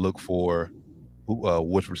what to look for,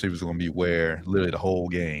 which receivers are going to be where, literally the whole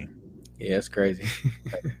game. Yeah, it's crazy.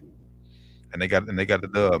 And they got the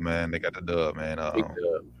dub, man. They got the dub, man. Big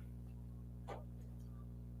dub.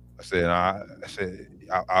 I said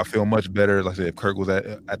I feel much better. Like I said, if Kirk was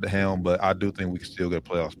at the helm, but I do think we can still get a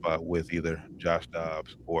playoff spot with either Josh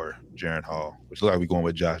Dobbs or Jaren Hall. Which looks like we're going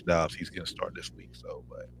with Josh Dobbs. He's going to start this week. So,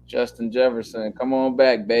 but Justin Jefferson, come on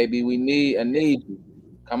back, baby. I need you.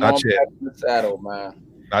 Come on back to the saddle, man.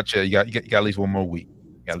 Not yet. You got at least one more week.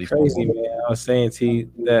 At least crazy, man. I was saying to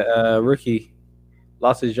you that rookie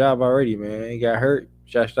lost his job already, man. He got hurt.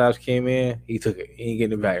 Josh Dobbs came in. He took it. He ain't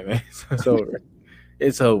getting it back, man. So it's over.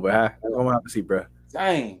 It's over. I'm gonna have to see, bro.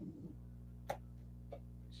 Dang.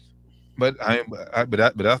 But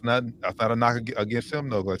that's not a knock against him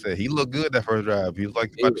though. Like I said, he looked good that first drive. He was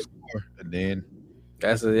like about to score, and then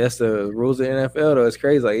that's the rules of the NFL though. It's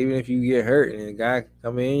crazy. Like even if you get hurt and a guy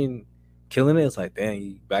come in killing it, it's like dang,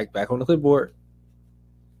 you back on the clipboard.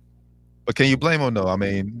 But can you blame him though? I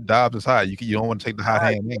mean, Dobbs is hot. You don't want to take the hot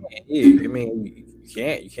hand. Yeah, I mean,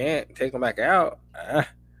 you can't take him back out.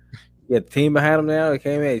 You got the team behind him now. They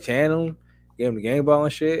came in, they channed him, gave him the game ball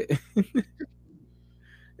and shit.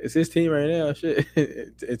 It's his team right now, shit.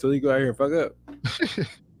 Until he go out here and fuck up.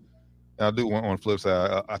 I do want on the flip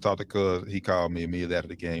side. I talked to Cuz. He called me immediately after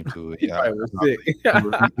the game too. Yeah, he was sick.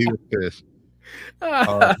 He was pissed.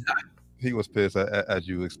 He was pissed as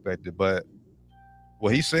you expected, but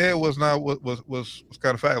what he said was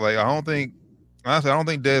kind of fact. Like I don't think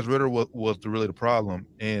Des Ridder was really the problem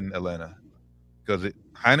in Atlanta because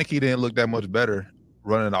Heineke didn't look that much better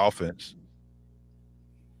running the offense.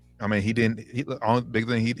 I mean, big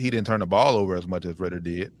thing he didn't turn the ball over as much as Ridder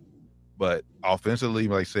did, but offensively,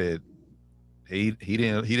 like I said, he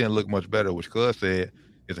didn't look much better. Which Cuz said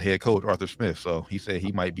is a head coach Arthur Smith, so he said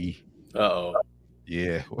he might be.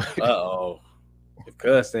 Yeah. If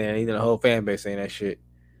Cuz saying, even the whole fan base saying that shit.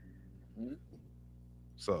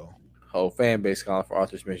 So whole fan base calling for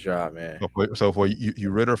Arthur Smith's job, man. So for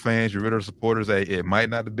you Ridder fans, you Ridder supporters, it might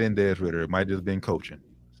not have been Des Ridder. It might just have been coaching.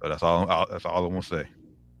 So that's all I want to say.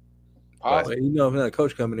 But, if another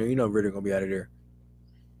coach coming there, Ridder gonna be out of there.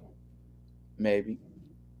 Maybe.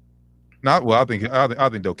 Not well. I think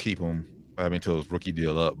they'll keep him. I mean, until his rookie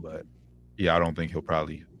deal up. But yeah, I don't think he'll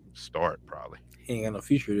probably start. Probably he ain't got no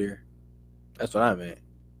future there. That's what I meant.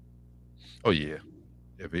 Oh yeah,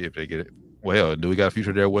 if they get it. Well, do we got a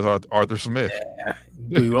future there with Arthur Smith? Yeah.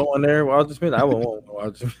 Do you want one there with Arthur Smith? I wouldn't want one with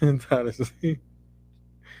Arthur Smith, honestly.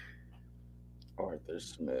 Arthur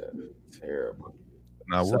Smith, terrible.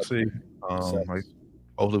 Now we'll see.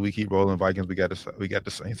 Hopefully we keep rolling. Vikings. We got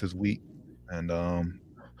the Saints this week, and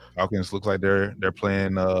Falcons looks like they're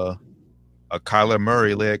playing a Kyler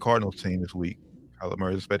Murray led Cardinals team this week. Kyler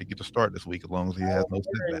Murray is expected to get the start this week as long as he has no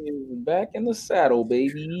setback. Back in the saddle,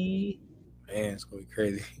 baby. Man, it's gonna be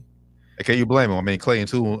crazy. Can you blame him? I mean, Clayton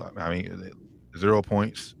too. I mean, 0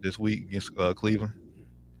 points this week against Cleveland.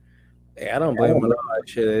 Hey, I don't blame him at all.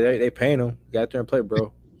 Shit, they paying him. Get out there and play,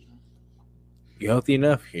 bro. You healthy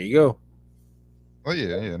enough? Here you go. Oh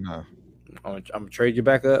yeah, nah. I'm gonna trade you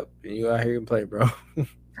back up, and you out here and play, bro.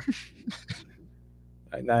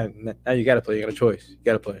 Like, now you gotta play. You got a choice. You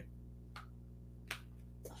gotta play.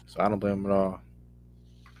 So I don't blame him at all.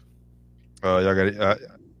 Y'all got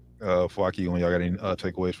before I keep going, y'all got any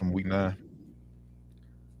takeaways from week 9?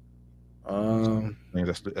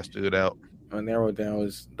 Things that stood out. My narrow down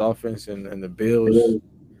was Dolphins and the Bills.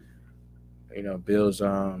 You know, Bills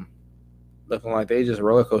looking like they just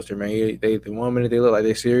roller coaster, man. They the 1 minute they look like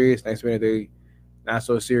they're serious, next minute they not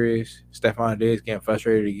so serious. Stephon Diggs getting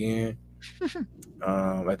frustrated again.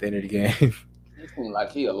 At the end of the game. He seems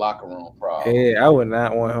like he a locker room problem. Yeah, I would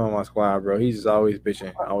not want him on my squad, bro. He's just always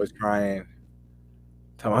bitching, always crying.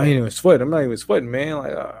 Tell me I ain't even sweating. I'm not even sweating, man.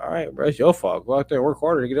 Like, all right, bro, it's your fault. Go out there and work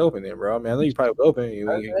harder to get open there, bro. I mean, I know you probably was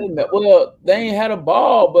open. Well, they ain't had a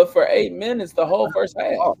ball, but for 8 minutes, the whole first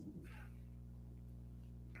half.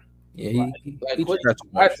 Yeah, he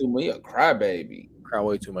cry to me, a crybaby. Cry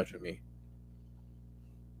way too much for me.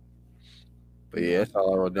 But yeah, that's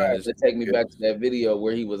all I wrote down. They take me back to that video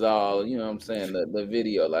where he was all, you know what I'm saying, the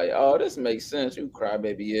video, like, oh, this makes sense. You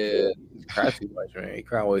crybaby, yeah. He cried too much, man. He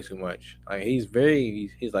cried way too much. Like he's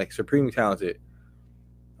like supremely talented.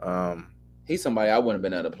 He's somebody I wouldn't have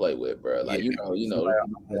been able to play with, bro. Like, you know,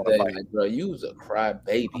 like, bro, you was a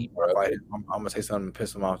crybaby, bro. I'm gonna say something to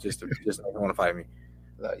piss him off just to make him want to fight me.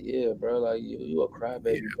 Like, yeah, bro, like you a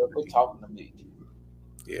crybaby, bro. Quit talking to me.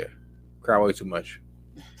 Yeah, cry way too much.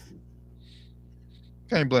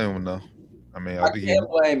 Can't blame him though. I mean, I can't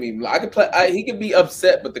blame him. I can play. He can be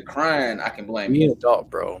upset, but the crying, I can blame him. Be an adult,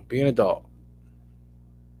 bro. Be an adult.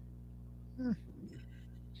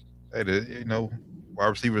 Hey, you know, wide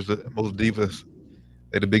receivers, the most divas.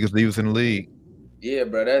 They're the biggest divas in the league. Yeah,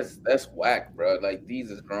 bro. That's whack, bro. Like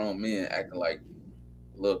these is grown men acting like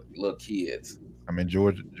little kids. I mean,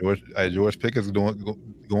 George Pickett's going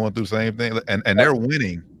through the same thing, and they're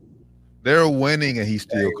winning. They're winning, and he's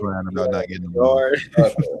still crying about not getting the ball.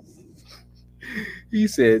 He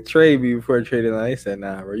said, trade me before trading line. He said,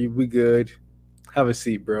 nah, bro, we good. Have a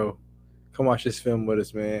seat, bro. Come watch this film with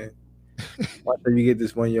us, man. Watch how you get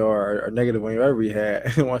this 1 yard or negative 1 yard, whatever you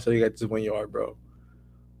had. Watch how you got this 1 yard, bro.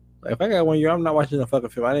 Like, if I got 1 yard, I'm not watching the fucking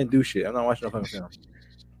film. I didn't do shit. I'm not watching the fucking film.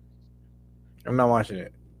 I'm not watching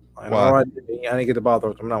it. I didn't get the ball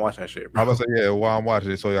thrown. I'm not watching that shit, bro. I was about to say, yeah, while I'm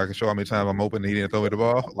watching it, so I can show how many times I'm open and he didn't throw me the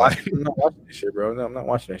ball. Like, I'm not watching this shit, bro. No, I'm not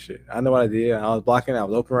watching that shit. I know what I did. I was blocking. I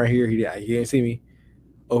was open right here. He didn't see me.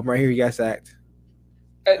 Open right here. He got sacked.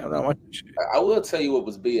 I'm not watching shit. I will tell you what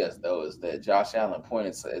was BS though is that Josh Allen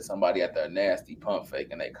pointed at somebody at their nasty pump fake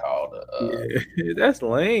and they called. Yeah, that's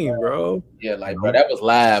lame, bro. Yeah, like bro, that was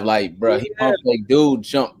live. Like, bro, he pump fake dude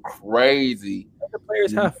jumped crazy. Let the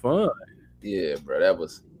players have fun. Yeah, bro, that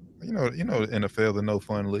was. You know, the NFL, the no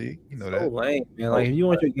fun league. You know that. Lame, man. Like, if you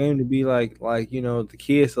want your game to be like you know, the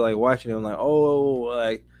kids are like watching them, like,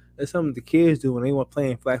 like that's something the kids do when they want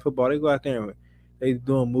playing flag football. They go out there and they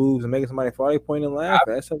doing moves and making somebody fall. They point and laugh.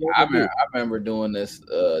 That's something I remember doing this,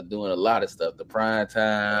 doing a lot of stuff, the prime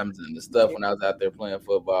times and the stuff when I was out there playing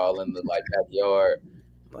football in the backyard.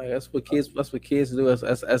 Like that's what kids do.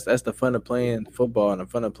 That's the fun of playing football and the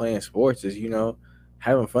fun of playing sports is, you know,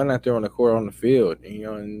 having fun out there on the court, on the field, you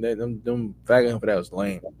know, and them fagging for that was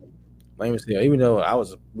lame as hell. Even though I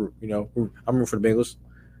was, you know, I'm rooting for the Bengals,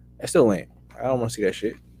 that's still lame. I don't want to see that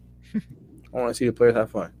shit. I want to see the players have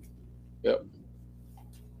fun. Yep.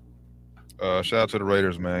 Shout out to the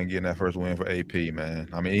Raiders, man, getting that first win for AP, man.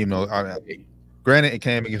 I mean, even though, granted, it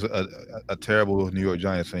came against a terrible New York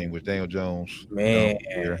Giants team with Daniel Jones, man,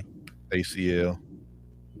 ACL.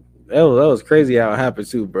 That was crazy how it happened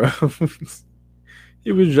too, bro.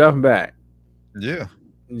 He was dropping back. Yeah.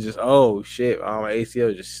 Just shit, my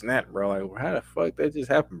ACL just snapped, bro. Like, how the fuck that just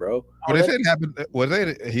happened, bro? Well, they said it happened.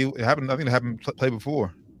 It happened. I think it happened play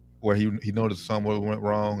before, where he noticed something went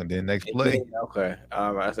wrong, and then next play. Okay.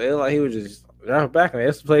 I said like he was just dropping back, and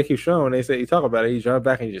that's the play keeps showing. They say you talk about it, he dropped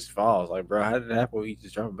back and he just falls. Like, bro, how did it happen when he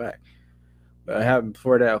just dropping back? But it happened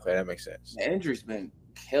before that. Okay, that makes sense. The injury's been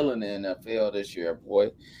killing the NFL this year, boy.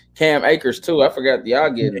 Cam Akers too. I forgot y'all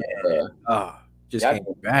getting just came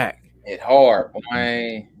back. It hard,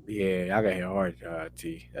 man. Yeah, I got hit hard,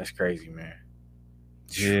 T. That's crazy, man.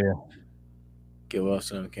 Yeah. Give us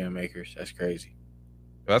some Cam Akers. That's crazy.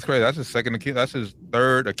 That's crazy. That's his second Achilles. That's his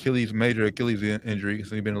third major Achilles injury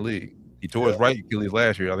since he's been in the league. He tore his right Achilles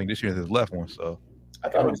last year. I think this year is his left one. So I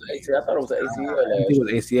thought it was ACL. I thought it was ACL. I think it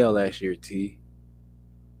was ACL last year, T.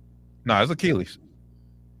 No, it's Achilles.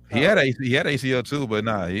 He had ACL too, but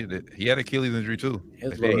nah, he had Achilles injury too.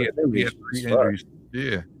 His He had 3 injuries.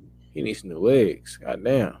 Yeah. He needs some new legs.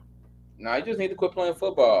 Goddamn. Nah, you just need to quit playing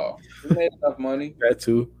football. He made enough money. That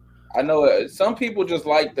too. I know some people just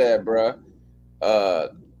like that, bruh.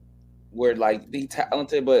 Where like be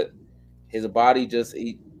talented, but his body just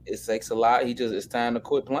it takes a lot. It's time to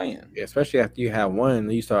quit playing. Yeah, especially after you have one,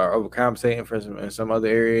 you start overcompensating for some other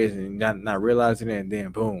areas and not realizing it, and then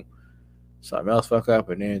boom, something else fuck up,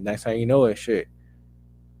 and then next time you know it, shit,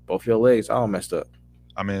 both your legs all messed up.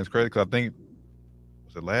 I mean, it's crazy because I think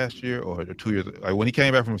was it last year or 2 years? Like when he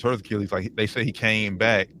came back from his first Achilles, like they say he came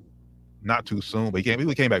back not too soon, but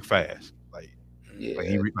he came back fast. Yeah, like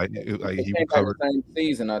he recovered the same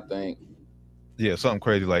season, I think. Yeah, something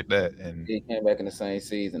crazy like that, and he came back in the same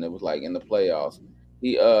season. It was like in the playoffs.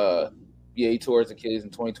 He tore his Achilles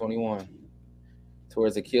in 2021. Tore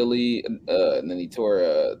his Achilles, and then he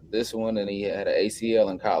tore this one, and he had an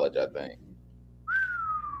ACL in college, I think.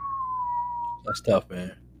 That's tough,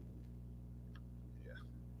 man. Yeah,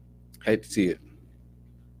 hate to see it.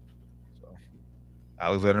 So,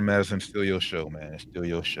 Alexander Madison, still your show, man. Still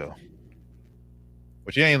your show.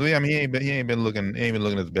 But he ain't been looking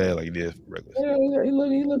as bad like he did regular. Yeah, he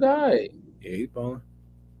look all right. Yeah, he's balling.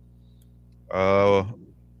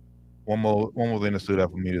 One more thing that stood out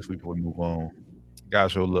for me this week before we move on. Gotta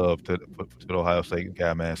show love to the Ohio State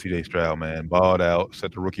guy, man. CJ Stroud, man, balled out,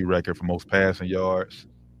 set the rookie record for most passing yards.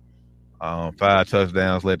 5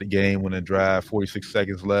 touchdowns, led the game, winning drive, 46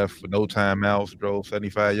 seconds left with no timeouts, drove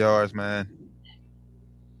 75 yards, man.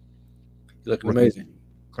 Looking amazing.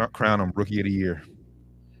 Crown him rookie of the year.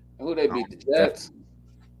 Who they beat? The Jets?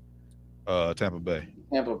 Tampa Bay.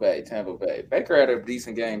 Tampa Bay. Baker had a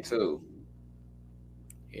decent game too.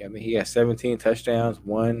 Yeah, I mean he had 17 touchdowns,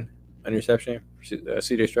 1 interception.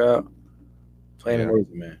 CJ Stroud playing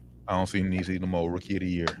amazing, man. I don't see him need no more rookie of the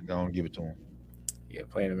year. Don't give it to him. Yeah,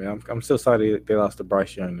 playing him, man. I'm still sorry they lost to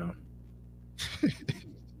Bryce Young though.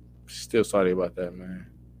 Still sorry about that, man.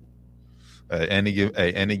 Any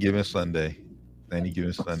given Sunday.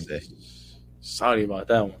 Sorry about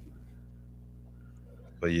that one.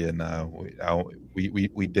 But yeah,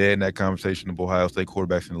 we dead in that conversation of Ohio State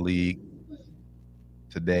quarterbacks in the league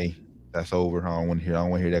today. That's over. I don't want to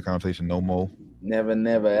hear that conversation no more. Never,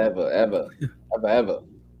 ever.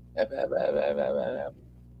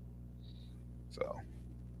 So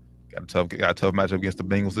got a tough matchup against the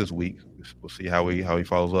Bengals this week. We'll see how he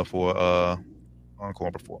follows up for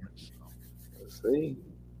encore performance. We'll see.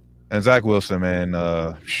 And Zach Wilson, man,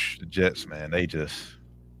 the Jets, man,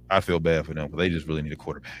 I feel bad for them, but they just really need a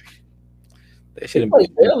quarterback. They should have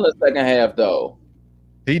played well in the second half, though.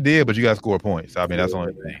 He did, but you got to score points. I mean, that's the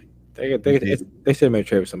only thing. They should have made a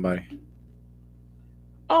trade with somebody.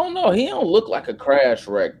 I don't know. He don't look like a crash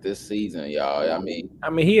wreck this season, y'all. I mean,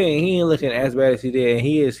 he ain't looking as bad as he did, and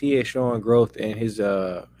he is showing growth in his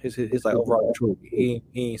like overall maturity.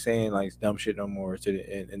 He ain't saying like dumb shit no more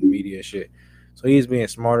in the media and shit. So he's being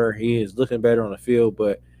smarter. He is looking better on the field,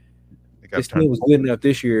 but this team was good enough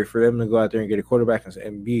this year for them to go out there and get a quarterback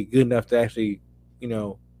and be good enough to actually, get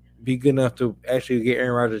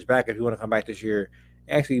Aaron Rodgers back if you want to come back this year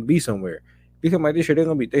and actually be somewhere. If you come back this year, they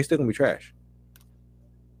still gonna be trash.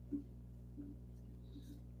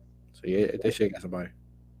 So yeah, they should get somebody.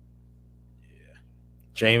 Yeah,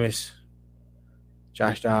 Jameis,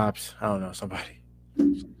 Josh Dobbs. I don't know, somebody.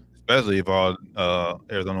 Especially if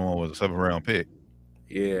Arizona one was a 7th round pick.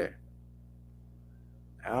 Yeah.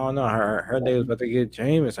 I don't know. I heard they was about to get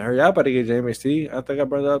Jameis. I heard y'all about to get Jameis T. I think I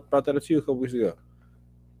brought that up to you a couple weeks ago.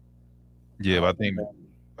 Yeah, but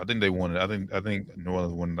I think they won it. I think New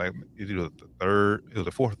Orleans won like either the third. It was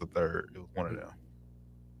the 4th or 3rd. It was one of them.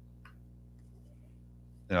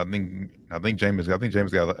 And I think Jameis got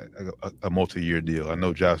a multi-year deal. I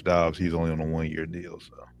know Josh Dobbs, he's only on a 1-year deal.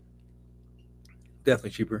 So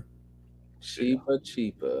definitely cheaper.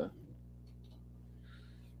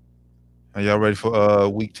 Are y'all ready for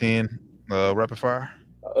week 10 rapid fire?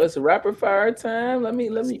 Oh, it's a rapid fire time. Let me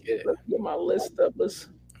get my list up. Let's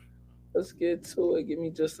get to it. Give me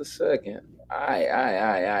just a second. All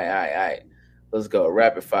right. Let's go.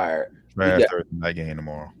 Rapid fire. Trash Thursday night game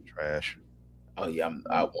tomorrow. Trash. Oh yeah,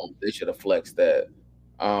 I won't. They should have flexed that.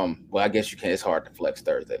 Well, I guess you can't. It's hard to flex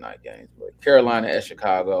Thursday night games. But Carolina at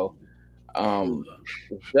Chicago. Is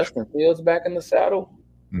Justin Fields back in the saddle?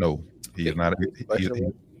 No, he is not.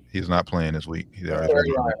 He's not playing this week.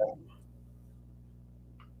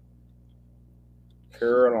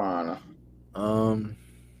 Carolina.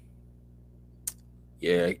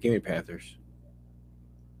 Yeah, give me Panthers.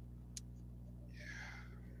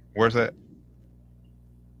 Where's that?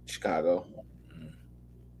 Chicago.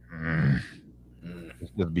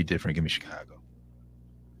 Let's be different. Give me Chicago.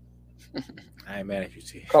 I ain't mad at you,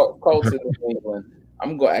 T. Colts in New England.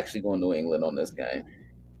 I'm actually going New England on this game.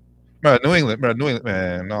 Bro, New England, man. I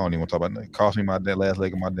don't even want to talk about that. Cost me my last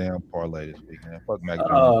leg of my damn parlay this week, man. Fuck Mac Jones.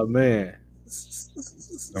 Oh man,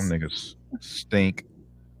 Them niggas stink.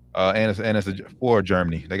 And it's for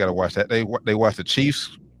Germany. They gotta watch that. They watched the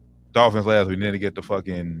Chiefs, Dolphins last week. Then they get the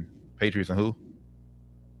fucking Patriots and who?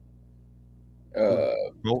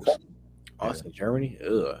 Colts. Austin, Germany.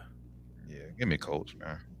 Ugh. Yeah, give me Colts,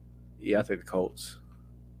 man. Yeah, I take the Colts.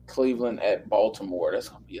 Cleveland at Baltimore. That's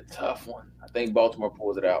gonna be a tough one. I think Baltimore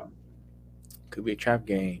pulls it out. Could be a trap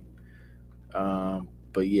game.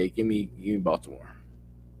 But yeah, give me Baltimore.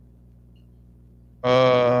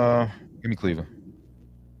 Give me Cleveland.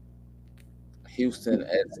 Houston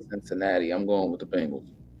at Cincinnati. I'm going with the Bengals.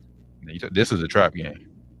 This is a trap game.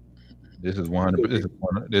 This is 100.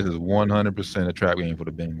 This is 100% a trap game for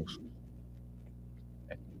the Bengals.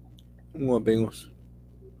 I'm going Bengals.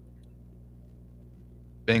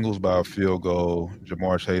 Bengals by a field goal.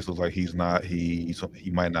 Jamar Chase looks like he's not. He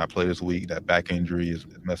might not play this week. That back injury is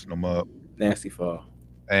messing him up. Nasty fall.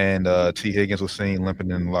 And T. Higgins was seen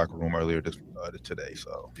limping in the locker room earlier today.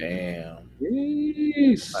 So damn,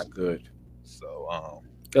 jeez, not good. So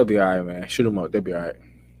they'll be all right, man. Shoot them up. They'll be all right.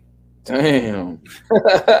 Damn.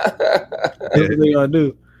 That's what they gonna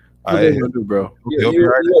do. What they gonna do, bro?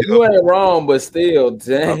 You ain't wrong, but still,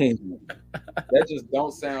 dang, that just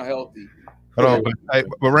don't sound healthy. Hold on,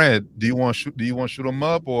 but Rand, do you want to shoot them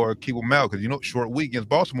up or keep them out? Because short week against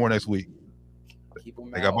Baltimore next week.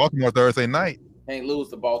 They got Baltimore Thursday night. Can't lose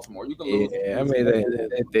to Baltimore. You can lose. Yeah, I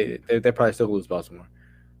mean they probably still lose Baltimore.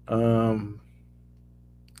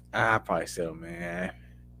 I probably sit them, man.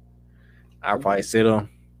 I probably sit them.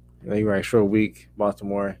 They right, short week,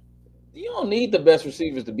 Baltimore. You don't need the best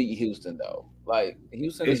receivers to beat Houston, though. Like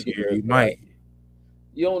Houston this is year, you might.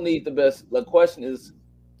 You don't need the best. The question is,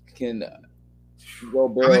 can Joe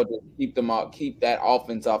Burrow just keep that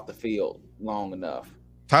offense off the field long enough?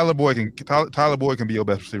 Tyler Boyd can be your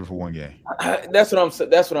best receiver for one game. That's what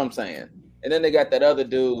I'm saying. And then they got that other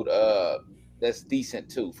dude that's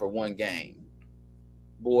decent too for one game.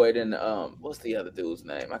 Boyd and what's the other dude's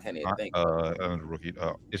name? I can't even think. Rookie.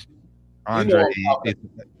 It's Andre. It's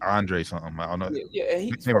Andre something. I don't know. Yeah,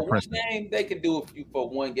 he's for one game. They can do it for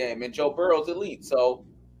one game. And Joe Burrow's elite. So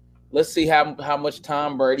let's see how much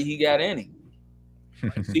Tom Brady he got in him.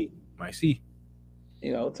 Might see.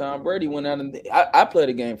 Tom Brady went out and I played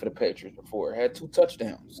a game for the Patriots before. Had 2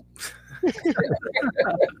 touchdowns.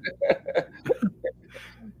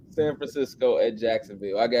 San Francisco at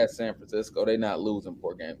Jacksonville. I got San Francisco. They're not losing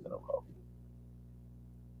 4 games in a row.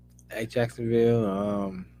 At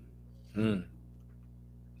Jacksonville,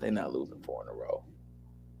 they're not losing 4 in a row.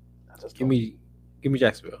 Give me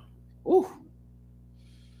Jacksonville. Ooh.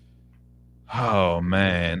 Oh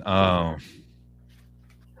man. I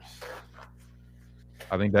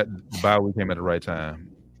think that bye week came at the right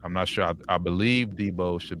time. I'm not sure. I believe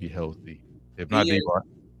Debo should be healthy. If not, Debo,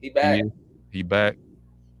 he back. He back.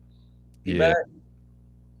 He back.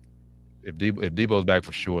 If Debo's back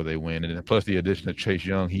for sure, they win. And then plus the addition of Chase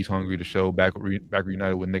Young, he's hungry to show. Back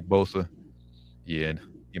reunited with Nick Bosa. Yeah,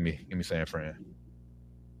 give me San Fran.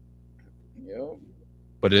 Yep.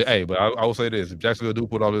 But I will say this: if Jacksonville do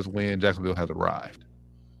put all this win, Jacksonville has arrived.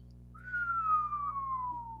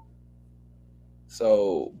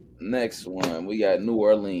 So next one, we got New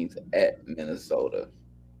Orleans at Minnesota.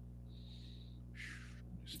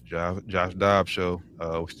 Josh Dobbs show.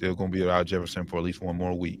 We're still gonna be without Jefferson for at least one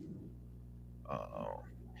more week.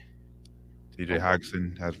 TJ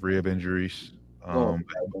Hockenson has rib injuries.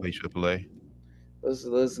 Play AAA. Let's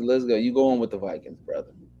go. You going with the Vikings,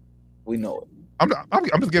 brother? We know it. I'm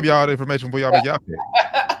just giving y'all the information for y'all make y'all pick.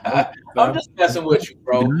 I'm just messing with you,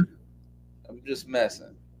 bro. I'm just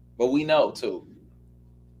messing, but we know too.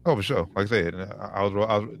 Oh, for sure. Like I said,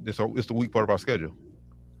 it's the weak part of our schedule.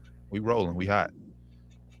 We rolling. We hot.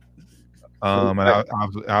 And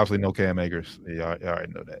obviously no Cam Akers. Y'all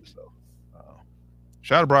already know that. So,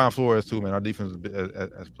 shout out to Brian Flores too, man. Our defense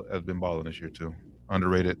has been balling this year too.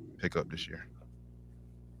 Underrated pickup this year.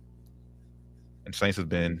 And Saints has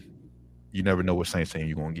been. You never know what Saints team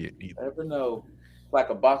you're gonna get either. Never know. Like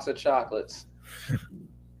a box of chocolates.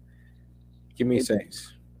 Give me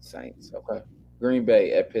Saints. Saints. Okay. Green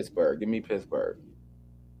Bay at Pittsburgh. Give me Pittsburgh.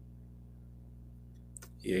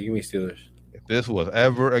 Yeah, give me Steelers. If this was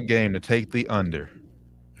ever a game to take the under,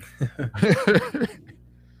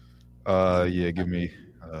 yeah, give me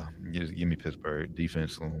Pittsburgh.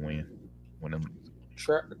 Defense gonna win.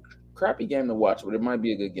 Crappy game to watch, but it might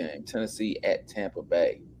be a good game. Tennessee at Tampa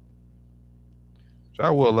Bay. Shout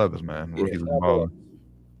out Will Levis, man. Rookies balling.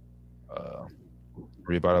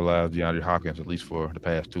 revitalize DeAndre Hopkins at least for the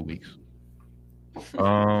past 2 weeks.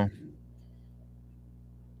 Give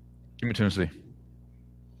me Tennessee.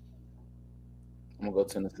 I'm gonna go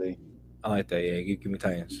Tennessee. I like that. Yeah, give me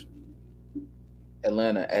Titans.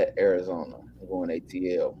 Atlanta at Arizona. I'm going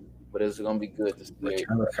ATL, but it's gonna be good to see.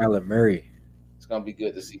 Kyler Murray. It's gonna be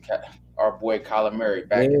good to see our boy Kyler Murray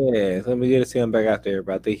back. Yeah, it's gonna be good to see him back out there,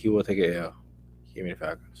 but I think he will take an L. Give me the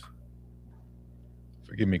Falcons.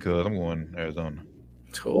 Forgive me, cuz I'm going Arizona.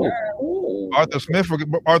 Ooh. Arthur Smith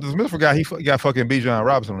forgot he got fucking Bijan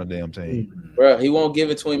Robinson on the damn team. Bro, he won't give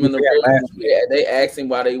it to him in the red. They asked him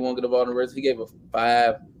why they won't get the ball in the red. He gave a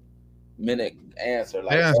 5-minute answer.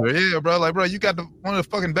 Yeah, bro. Like, bro, you got one of the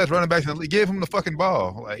fucking best running backs in the league. Give him the fucking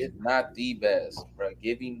ball. Like, it's not the best, bro.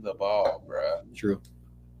 Give him the ball, bro. True.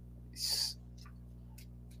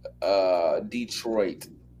 Detroit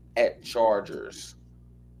at Chargers.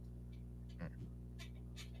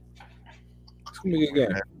 It's gonna be a good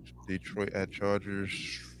game. Detroit at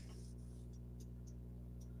Chargers.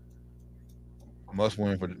 Must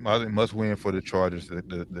win for the Chargers to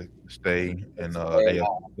stay in the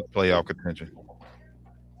playoff contention.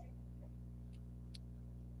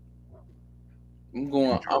 I'm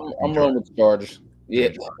rolling with the Chargers. Yeah,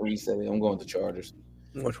 you said it. I'm going with the Chargers.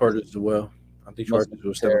 I'm going Chargers as well. I think Chargers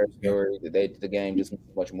will step up the game just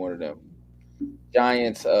much more to them.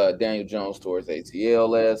 Giants, Daniel Jones towards ATL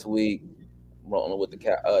last week. I'm rolling with the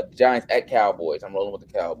Giants at Cowboys. I'm rolling with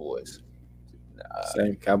the Cowboys.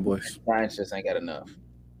 Same Cowboys. Giants just ain't got enough.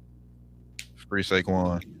 Free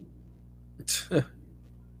Saquon.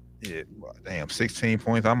 Yeah, damn, 16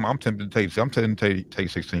 points. I'm tempted to take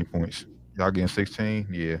 16 points. Y'all getting 16?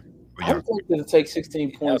 Yeah. I'm tempted to take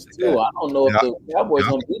 16 points too. I don't know if the Cowboys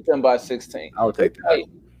gonna beat them by 16. I'll take that. Like,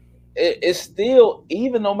 it's still,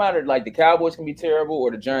 even no matter, like, the Cowboys can be terrible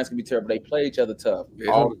or the Giants can be terrible, they play each other tough.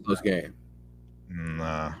 All those games.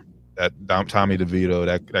 Nah, that Tommy DeVito,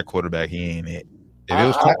 that quarterback, he ain't it. If it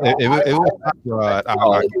was Tyrod,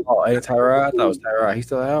 ain't Tyrod? I thought it was Tyrod. He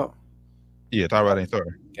still out? Yeah, Tyrod ain't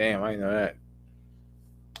starting. Damn, I didn't know that.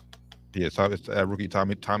 Yeah, it's rookie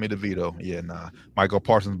Tommy DeVito. Yeah, nah. Michael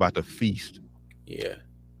Parsons about to feast. Yeah.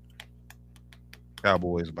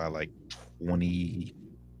 Cowboys by like 20,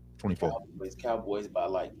 24. Cowboys by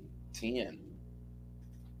like 10.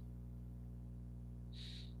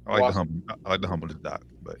 I like the humble doc,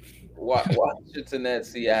 but Washington at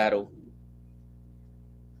Seattle.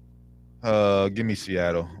 Give me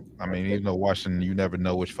Seattle. I mean, even though Washington, you never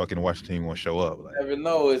know which fucking Washington team gonna show up. Like, never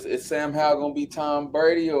know. Is Sam Howell gonna be Tom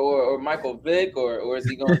Brady or Michael Vick or is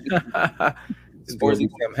he gonna be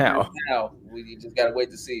Sam Howell? We just gotta wait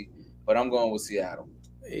to see. But I'm going with Seattle.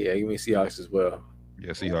 Yeah, give me Seahawks as well. Yeah,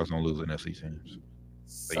 Seahawks gonna lose in NFC teams.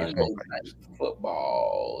 Sunday night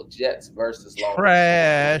football. Jets versus Los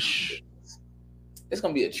Trash. It's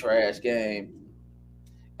gonna be a trash game.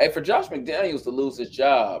 Hey, for Josh McDaniels to lose his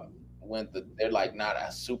job when they're like not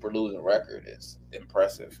a super losing record is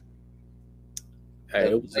impressive.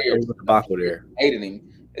 Hey, it was a debacle there. Hated him.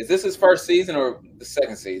 Is this his first season or the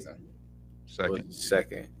second season?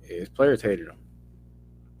 Second. His players hated him.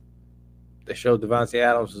 They showed Devontae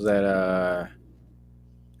Adams was at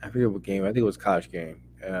I forget what game. I think it was a college game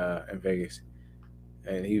in Vegas,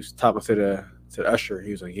 and he was talking to the usher.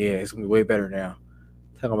 He was like, "Yeah, it's gonna be way better now."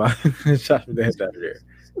 Talking about Josh McDaniels out of there.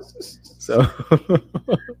 So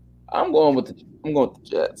I'm going with the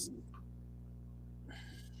Jets.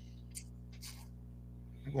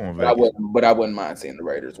 I'm going Vegas. But I wouldn't mind seeing the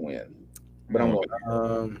Raiders win. But I'm going.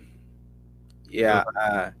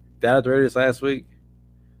 Down the Raiders last week.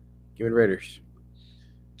 Give me the Raiders.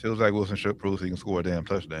 Till Zach Wilson proves he can score a damn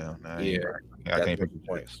touchdown. I can't pick the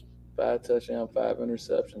points. 5 touchdowns, 5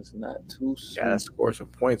 interceptions. Not too soon. Gotta score some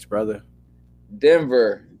points, brother.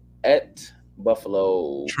 Denver at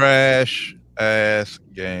Buffalo. Trash ass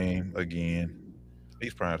game again.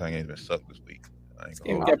 These primetime games been sucked this week. I'm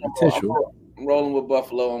rolling with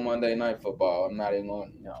Buffalo on Monday Night Football. I'm not even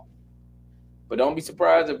going, But don't be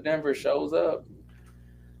surprised if Denver shows up.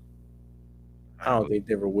 I don't think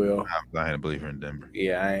Denver will. I ain't a believer in Denver.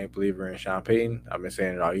 Yeah, I ain't a believer in Sean Payton. I've been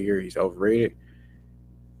saying it all year. He's overrated.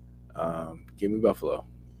 Give me Buffalo.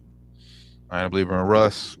 I ain't a believer in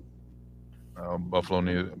Russ. Buffalo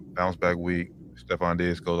needs a bounce back week. Stephon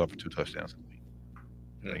Diggs goes up for 2 touchdowns.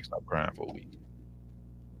 They can stop crying for a week.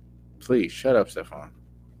 Please shut up, Stephon.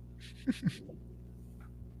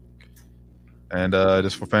 And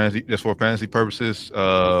just for fantasy purposes,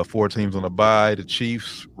 4 teams on the bye: the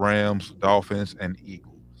Chiefs, Rams, Dolphins, and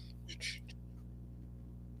Eagles.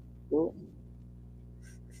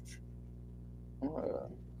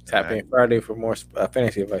 Tap in Friday for more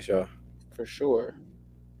fantasy advice, y'all. For sure.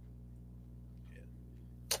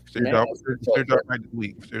 Steered y'all right this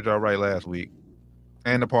week. Steered y'all right last week.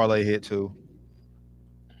 And the parlay hit too.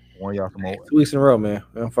 One y'all some more. 2 weeks in a row, man.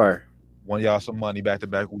 We're on fire. One y'all some money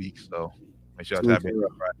back-to-back weeks. So make sure y'all tap in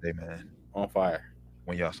Friday, man. On fire.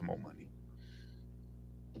 One y'all some more money.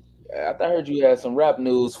 Yeah, I heard you had some rap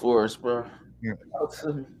news for us, bro. Yeah.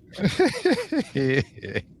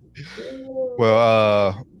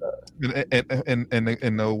 Well,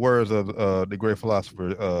 in the words of the great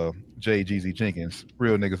philosopher J. Jeezy Jenkins,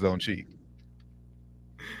 real niggas don't cheat.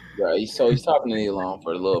 Right. So he's talking to Nia Long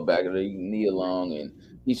for a little back of Nia Long, and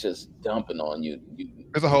he's just dumping on you.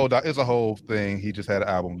 It's a whole thing. He just had an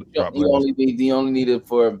album drop. You only needed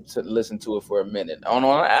to listen to it for a minute. On the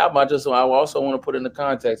album, I also want to put in the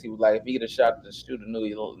context. He was like, if he get a shot to shoot a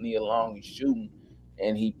Nia Long, he's shooting,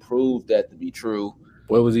 and he proved that to be true.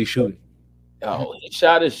 What was he shooting? Oh, he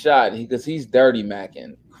shot his shot because he's dirty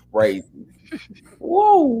macking crazy.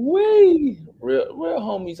 Whoa, wee. Real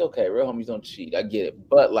homies, okay. Real homies don't cheat. I get it.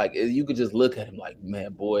 But like you could just look at him like,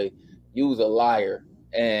 man, boy, you was a liar.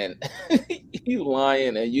 And you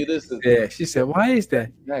lying and you this is she said, why is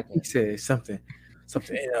that? He said something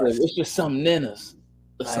in us. It's just something in us.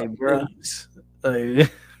 Like, bro.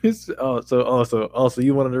 Like, also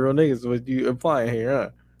you one of the real niggas, what you implying here, huh?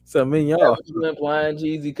 So me y'all you implying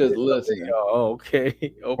Jeezy because listen. Oh, okay.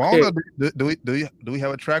 Well, do we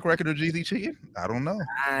have a track record of Jeezy cheating? I don't know.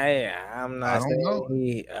 I'm not. I don't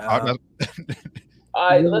know. All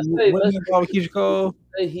right, let's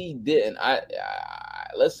say he didn't.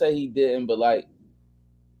 Let's say he didn't, but like,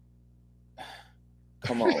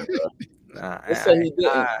 come on, bro. Let's say he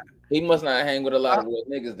didn't. He must not hang with a lot of real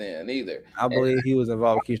niggas then either. I believe he was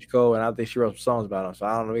involved with Keisha Cole, and I think she wrote some songs about him. So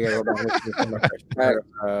I don't know. We gotta go back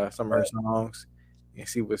to some of her songs and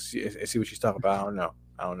see what she's talking about.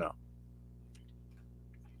 I don't know.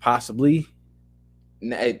 Possibly.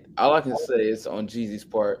 All I can say is on Jeezy's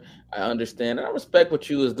part, I understand and I respect what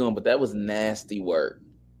you was doing, but that was nasty work.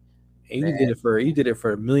 And you did it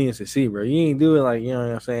for millions to see, bro. You ain't do it like, you know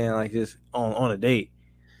what I'm saying, like just on a date.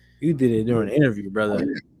 You did it during an interview, brother.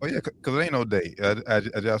 Oh yeah, because it ain't no date. As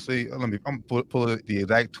y'all see, I'm pull the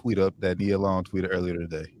exact tweet up that Nia Long tweeted earlier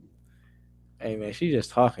today. Hey man, she's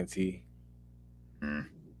just talking to you.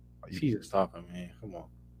 She's just talking, man. Come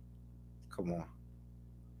on.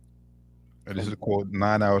 And this is a quote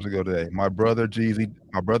 9 hours ago today. My brother Jeezy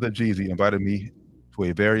invited me to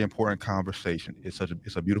a very important conversation. It's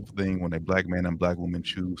a beautiful thing when a black man and black woman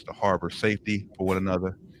choose to harbor safety for one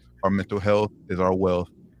another. Our mental health is our wealth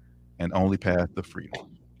and only path to freedom.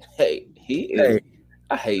 Hey,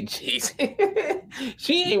 I hate Jeezy.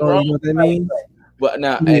 She ain't wrong. You know what that means? But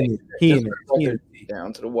now, he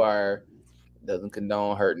down to the wire. Doesn't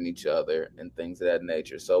condone hurting each other and things of that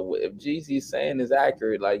nature. So if Jeezy's saying is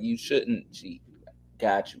accurate, like you shouldn't cheat,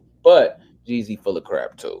 got you. But Jeezy full of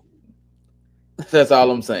crap too. That's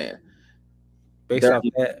all I'm saying. Based off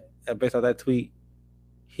that tweet,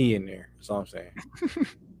 he in there. That's all I'm saying.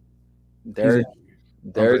 Dirty.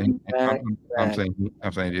 I'm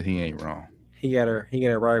saying that he ain't wrong. He got her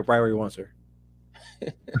right where he wants her.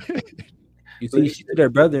 You see, she did her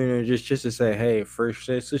brother in there just to say, "Hey, first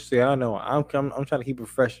sister, I know I'm trying to keep it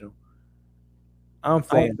professional. I'm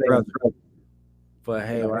saying brother, but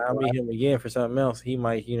hey, when I meet him again for something else, he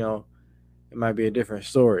might, it might be a different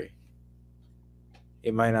story.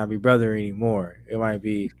 It might not be brother anymore. It might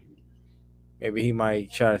be, maybe he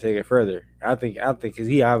might try to take it further. I think, because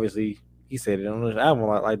he said it on his album,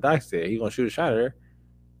 like Doc said, he gonna shoot a shot at her.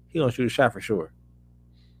 He gonna shoot a shot for sure.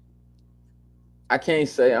 I can't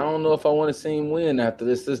say. I don't know if I want to see him win after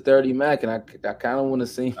this Dirty Mac, and I kind of want to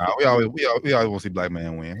see. We always want to see black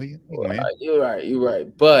man win. You're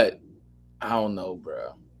right. But I don't know,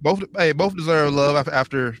 bro. Both deserve love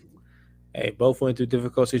after. Hey, both went through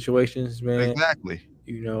difficult situations, man. Exactly.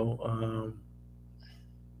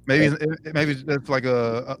 Maybe it's like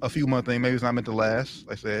a few month thing. Maybe it's not meant to last.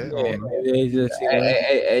 Like I said.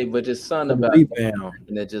 But just something about rebound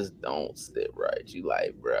and it just don't sit right. You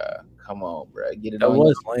like, bruh, come on, bruh, get it. That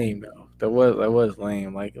was lame, though. That was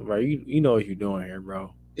lame. Like, bro, you know what you're doing here,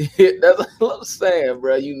 bro. That's what I'm saying,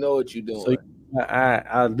 bro. You know what you're doing. So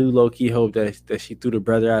I do low key hope that she threw the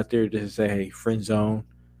brother out there just to say, hey, friend zone.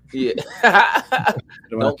 Yeah.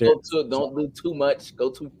 Don't do too much. Go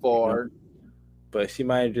too far. But she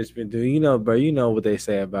might have just been doing, bro. You know what they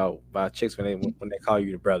say about chicks when they call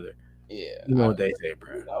you the brother. Yeah, you know what they say,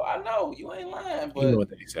 bro. I know you ain't lying, but you know what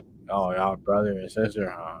they say. Oh, y'all brother and sister,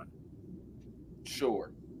 huh?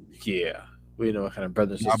 Sure. Yeah, we know what kind of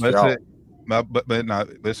brother and sister.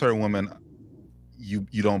 But certain women, you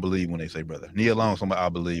don't believe when they say brother. Nia Long, somebody I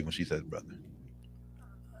believe when she says brother.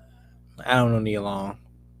 I don't know Nia Long.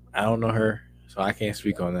 I don't know her, So I can't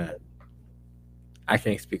speak on that. I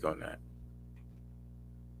can't speak on that.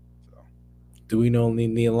 So, Do we know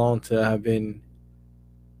Nia Long to have been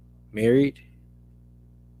married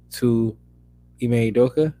to Ime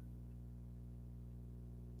Udoka?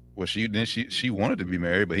 well, she wanted to be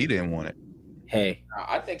married, but he didn't want it. Hey,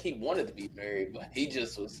 I think he wanted to be married, but he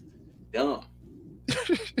just was dumb.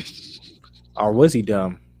 or was he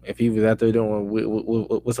dumb? If he was out there doing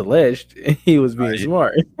what was alleged, he was being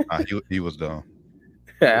smart. He was dumb.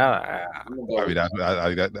 I I mean,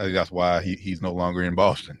 that's why he's no longer in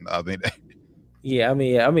Boston. I think that. Yeah, I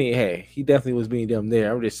mean, hey, he definitely was being dumb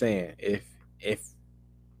there. I'm just saying, if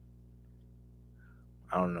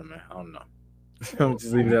I don't know, man, I don't know. I'm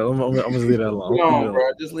just leaving that. I'm just leave that alone. Come on, bro.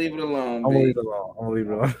 Just leave it alone. I'm gonna leave it alone. I'm gonna leave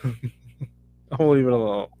it alone. I'm gonna leave it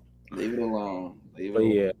alone. Leave it alone. But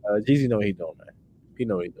yeah, Jeezy know what he doing, man. He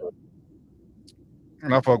know what he doing.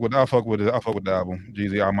 And I fuck with the album.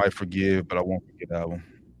 Jeezy, I might forgive, but I won't forget the album.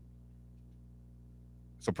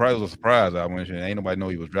 Surprise was a surprise album. Ain't nobody know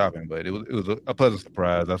he was dropping, but it was a pleasant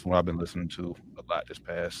surprise. That's what I've been listening to a lot this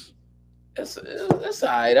past. It's all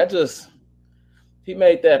right. He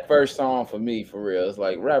made that first song for me, for real. It's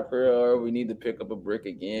like, Rap Girl, we need to pick up a brick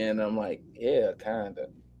again. I'm like, yeah, kind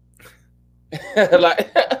of.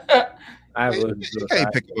 Like, You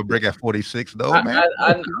can't pick up a brick at 46, though, man.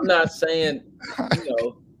 I'm not saying,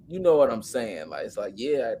 you know what I'm saying. Like, it's like,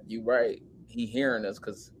 yeah, you're right. He hearing us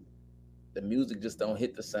because the music just don't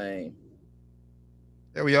hit the same.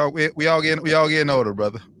 Yeah, we all getting older,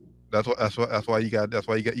 brother. That's why you got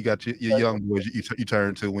your young boys you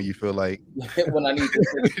turn to when you feel like when I need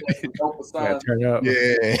to turn up.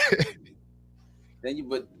 Yeah. Then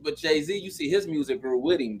but Jay-Z, you see his music grew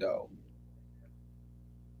with him though.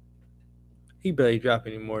 He barely dropped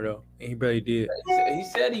anymore though, and he barely did. He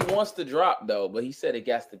said he wants to drop though, but he said it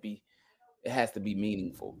has to be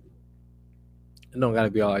meaningful. It don't gotta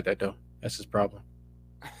be all like that though. That's his problem.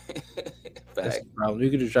 That's the problem.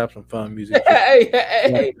 You could just drop some fun music.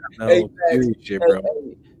 Hey, shit, bro.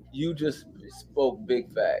 You just spoke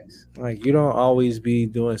big facts. Like, you don't always be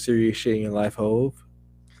doing serious shit in your life, Hove.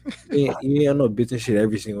 You don't know business shit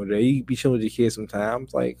every single day. You be chilling with your kids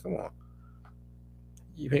sometimes. Like, come on.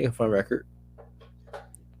 You make a fun record.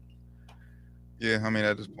 Yeah, I mean,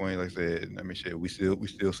 at this point, like I said, I mean, shit, we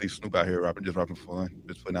still see Snoop out here rapping fun,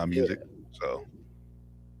 just putting out music. So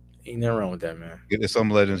ain't nothing wrong with that, man. There's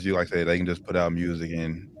some legends, you like I said, they can just put out music,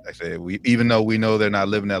 and like I said, even though we know they're not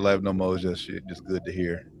living that life no more, it's just good to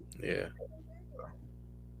hear. Yeah. So,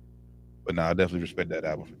 but no, I definitely respect that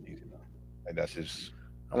album for Jeezy. Like that's just.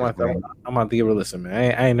 I'm about to give it a listen,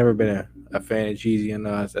 man. I ain't never been a fan of Jeezy. I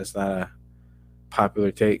know that's not a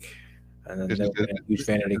popular take. And I've never been a huge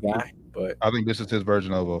fan of the guy, but I think this is his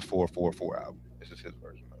version of a 444 album. This is his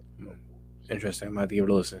version of it. Interesting. I'm about to give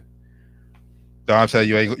it a listen. So I'm telling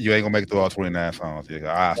you, you ain't gonna make it through all 29 songs.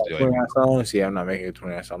 I still 29 songs. Yeah, I'm not making it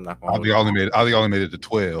 29. So I'm not gonna. I think I only made it to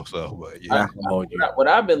 12. So, but yeah. What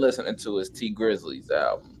I've been listening to is T Grizzly's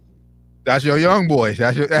album. That's your young boy.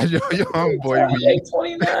 That's your young boy. Hey, 29.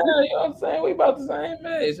 You know what I'm saying? We about the same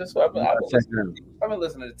age. That's what I've been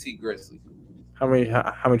listening to T Grizzly. How many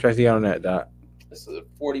tracks you got on that, Doc? It's a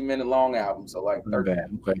 40-minute long album, so like 30. Not bad.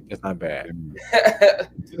 Okay, that's not bad.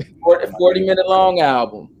 40-minute long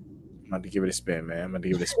album. I'm about to give it a spin, man. I'm about to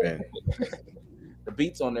give it a spin. The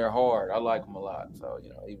beats on there are hard. I like them a lot. So,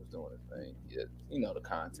 he was doing his thing. Yeah, the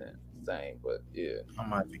content, same, but yeah.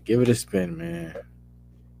 I'm about to give it a spin, man.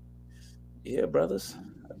 Yeah, brothers.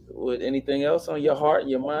 With anything else on your heart,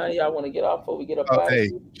 your mind, y'all want to get off before we get up?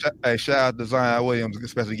 Hey, shout out to Zion Williams,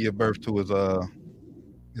 especially give birth to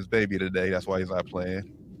his baby today. That's why he's not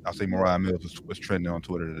playing. I see Mariah Mills was trending on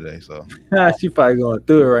Twitter today. So she probably going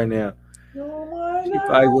through it right now. She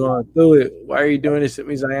probably going through it. Why are you doing this to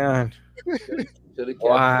me, Zion?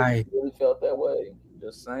 Why? Really felt that way.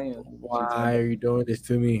 Just saying. Why are you doing this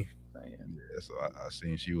to me? Yeah, so I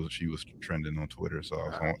seen she was trending on Twitter. So I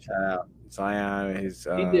was on. Zion is.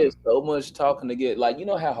 He did so much talking to get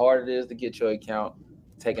how hard it is to get your account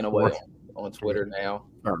taken away on Twitter now.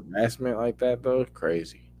 Harassment like that though,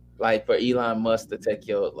 crazy. Like for Elon Musk to take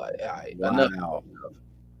your all right, wow.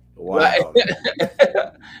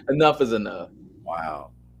 Enough is enough.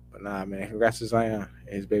 Wow. But nah, man, congrats to Zion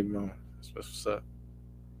and his baby mama. That's what's up.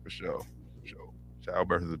 For sure.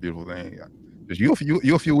 Childbirth is a beautiful thing. You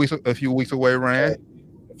a few weeks away, Ryan.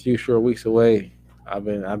 A few short weeks away. I've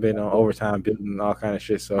been on overtime building all kind of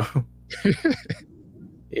shit. So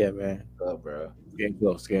yeah, man. What's up, bro? Getting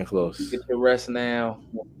close. Get your rest now.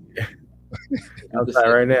 I'm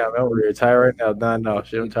tired right now. I'm over here tired right now. No,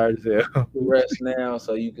 shit, I'm tired as hell. Rest now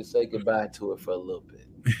so you can say goodbye to it for a little bit.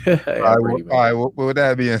 Yeah, All pretty, man. right. Well, with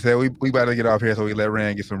that being said, we about to get off here so we let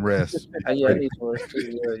Rand get some rest. Yeah, I need some rest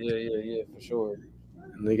too. Yeah, for sure.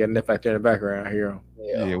 And they got Neff back there in the background here.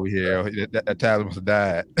 Yeah, we here. That tablet must have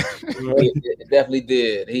died. It definitely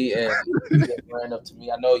did. He ran up to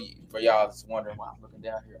me. I know for y'all is wondering why I'm looking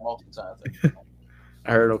down here multiple times.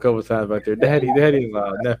 I heard him a couple times back there. Daddy,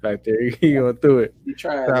 Neff back there. He going through it. You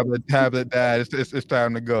trying? Tablet died. It's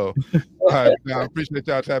time to go. All right, now I appreciate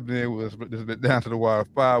y'all tapping in with us. This has been Down to the Wire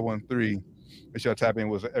 513. Make sure y'all tap in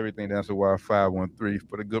with everything Down to the Wire 513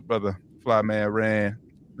 for the good brother Flyman Rand,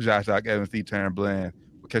 Josh Doc Evans, T-Turn Bland.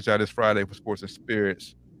 We'll catch y'all this Friday for Sports and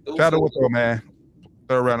Spirits. Shout out to Withrow, man.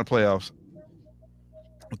 Third round of playoffs.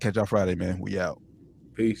 We'll catch y'all Friday, man. We out.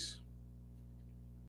 Peace.